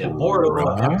been made immortal.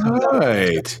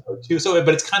 Right. So,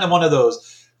 but it's kind of one of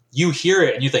those, you hear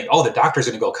it and you think, oh, the Doctor's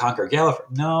going to go conquer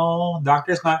Gallifrey. No,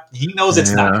 Doctor's not. He knows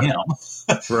it's not him.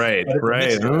 Right.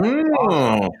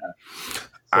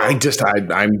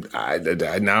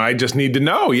 Now I just need to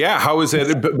know. Yeah. How is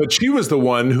it? But she was the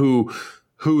one who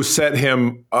set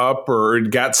him up or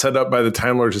got set up by the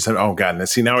Time Lords and said, oh God,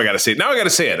 see, now I got to say it. Now I got to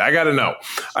say it. I got to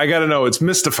know. It's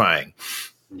mystifying.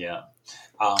 Yeah.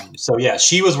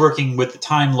 She was working with the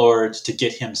Time Lords to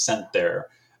get him sent there.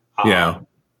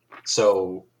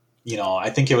 So, I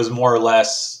think it was more or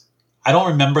less, I don't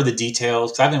remember the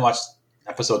details because I haven't watched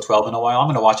episode 12 in a while. I'm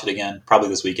going to watch it again probably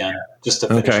this weekend just to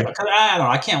finish it. I don't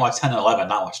know. I can't watch 10 and 11 and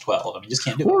not watch 12. I mean, just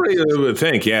can't do it. I would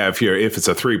think, if it's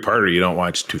a 3-parter, you don't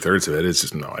watch 2/3 of it. It's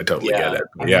just, no, I totally get it.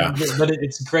 But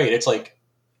it's great. It's like,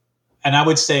 and I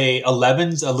would say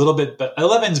 11's a little bit, but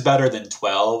 11's better than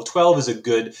 12. 12 is a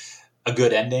good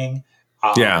ending.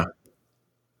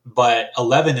 but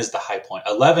 11 is the high point.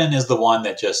 11 is the one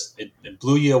that just it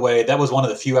blew you away. That was one of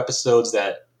the few episodes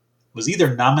that was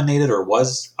either nominated or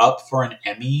was up for an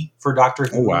Emmy for Doctor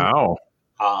Who. Oh, wow.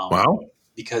 Wow.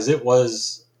 Because it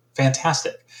was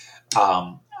fantastic.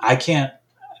 I can't.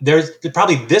 There's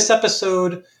probably this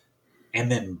episode,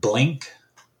 and then Blink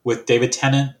with David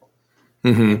Tennant.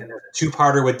 Mm-hmm. And there's a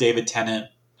two-parter with David Tennant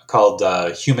called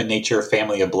Human Nature,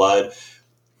 Family of Blood.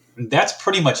 That's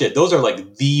pretty much it. Those are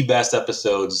like the best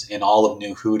episodes in all of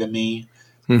New Who to me.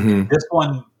 Mm-hmm. This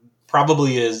one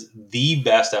probably is the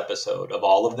best episode of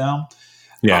all of them.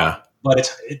 Yeah,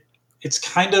 but it's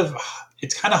kind of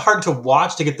hard to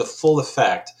watch to get the full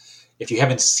effect if you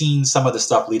haven't seen some of the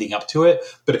stuff leading up to it.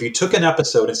 But if you took an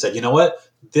episode and said, you know what,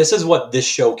 this is what this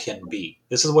show can be.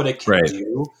 This is what it can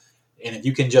do. And if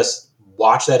you can just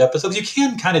watch that episode, you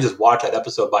can kind of just watch that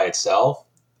episode by itself,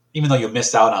 even though you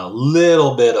miss out on a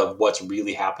little bit of what's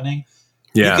really happening.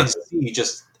 Yeah. You can see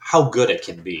just how good it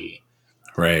can be.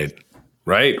 Right.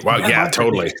 Right. Wow. Yeah,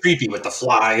 totally. It's creepy with the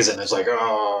flies, and it's like,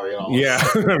 oh, you know. Yeah.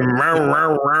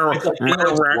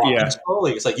 Yeah.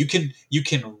 Slowly. It's like you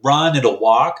can run, it'll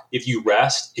walk. If you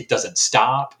rest, it doesn't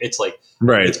stop. It's like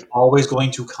it's always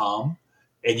going to come.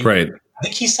 And I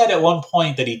think he said at one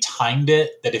point that he timed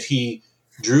it, that if he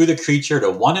drew the creature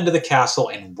to one end of the castle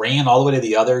and ran all the way to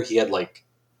the other, he had like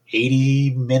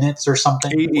 80 minutes or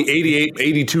something. 88,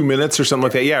 82 minutes or something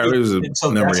like that. Yeah. It was that's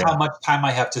how much time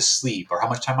I have to sleep, or how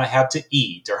much time I have to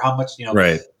eat, or how much,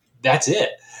 that's it.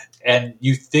 And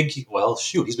you think, well,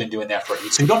 shoot, he's been doing that for,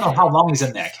 so you don't know how long he's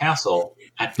in that castle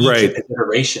at each of his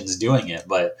iterations doing it.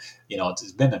 But,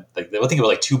 it's been I think about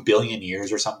like 2 billion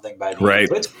years or something by the end.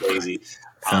 So it's crazy.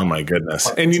 Oh my goodness.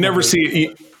 And you never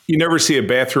see a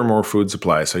bathroom or food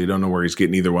supply, so you don't know where he's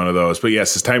getting either one of those. But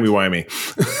yes, it's timey-wimey.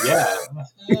 Yeah.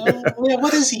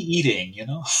 What is he eating,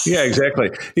 Yeah, exactly.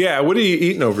 Yeah, what are you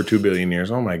eating over 2 billion years?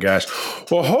 Oh my gosh.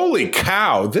 Well, holy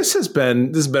cow. This has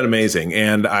been amazing.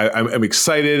 And I'm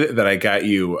excited that I got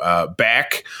you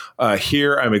back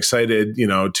here. I'm excited,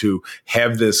 to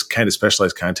have this kind of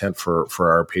specialized content for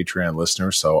our Patreon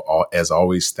listeners. So as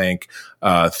always, thank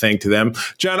to them.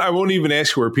 John, I won't even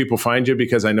ask you where people find you,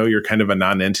 because I know you're kind of a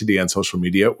non-entity on social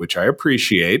media, which I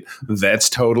appreciate. That's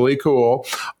totally cool.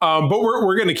 But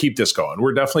we're going to keep this going.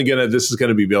 We're definitely this is going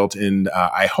to be built in,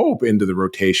 I hope, into the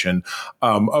rotation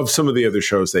of some of the other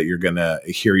shows that you're going to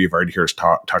hear. You've already heard us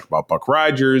talk about Buck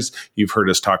Rogers. You've heard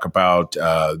us talk about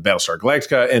Battlestar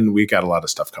Galactica, and we got a lot of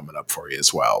stuff coming up for you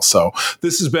as well. So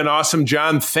this has been awesome.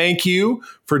 John, thank you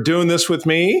for doing this with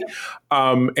me.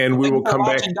 And we will come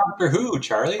back. Doctor Who,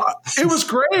 Charlie. It was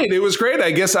great.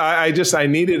 I guess I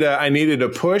needed a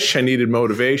push. I needed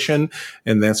motivation,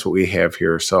 and that's what we have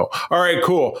here. So, all right,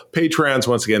 cool. Patrons,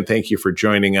 once again, thank you for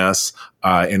joining us.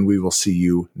 And we will see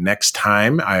you next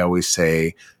time. I always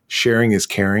say, sharing is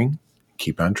caring.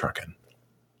 Keep on trucking.